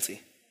this is NLT?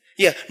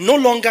 Yeah. No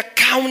longer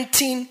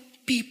counting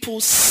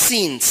people's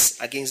sins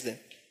against them.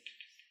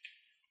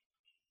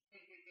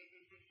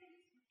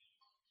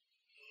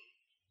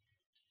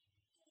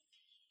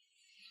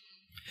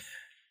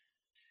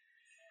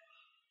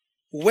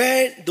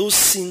 Where those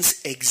sins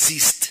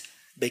exist,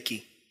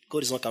 Becky,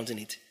 God is not counting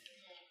it.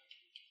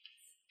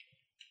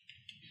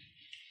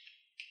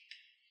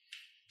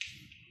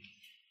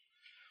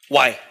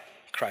 Why?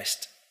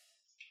 Christ.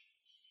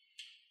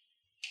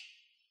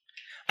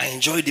 I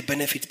enjoy the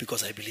benefit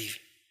because I believe.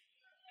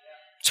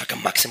 So I can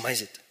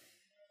maximize it.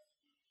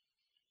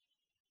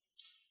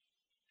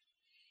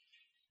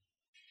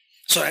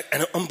 So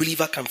an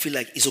unbeliever can feel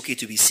like it's okay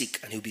to be sick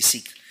and he'll be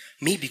sick.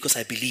 Me, because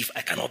I believe,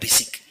 I cannot be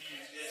sick.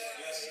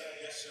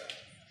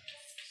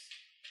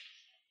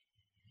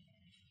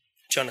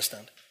 Do you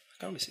understand? I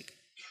cannot be sick.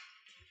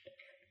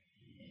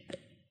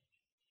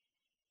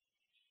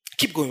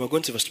 Keep going. We're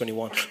going to verse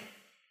 21.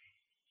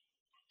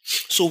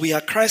 So we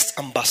are Christ's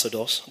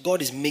ambassadors.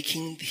 God is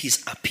making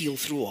his appeal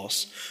through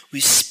us.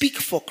 We speak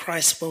for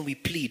Christ when we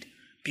plead,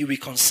 be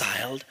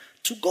reconciled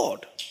to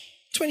God.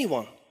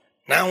 21.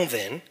 Now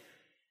then,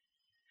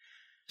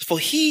 for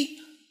he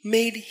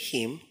made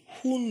him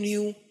who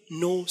knew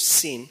no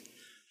sin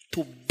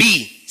to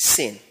be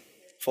sin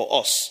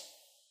for us,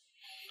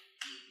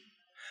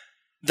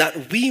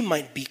 that we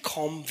might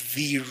become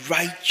the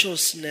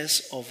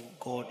righteousness of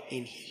God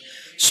in him.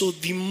 So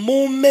the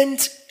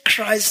moment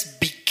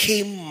Christ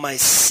became my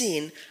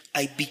sin,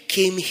 I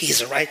became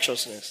his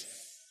righteousness.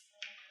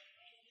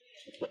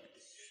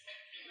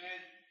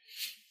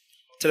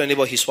 Tell your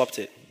neighbor he swapped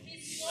it.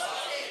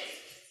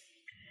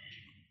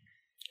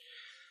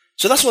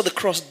 So that's what the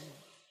cross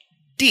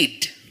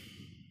did.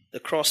 The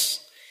cross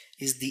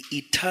is the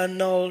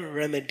eternal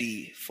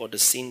remedy for the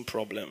sin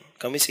problem.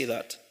 Can we see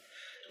that?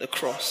 The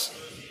cross.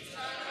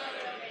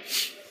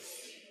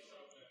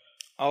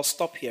 I'll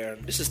stop here.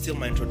 This is still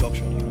my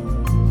introduction.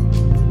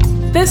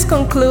 This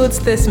concludes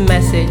this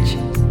message.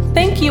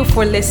 Thank you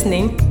for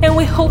listening, and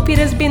we hope it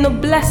has been a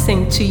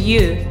blessing to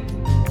you.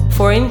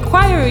 For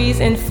inquiries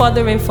and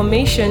further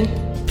information,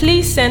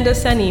 please send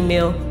us an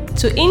email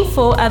to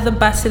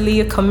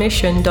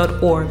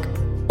info@thebasileacommission.org.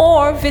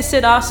 or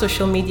visit our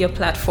social media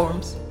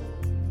platforms.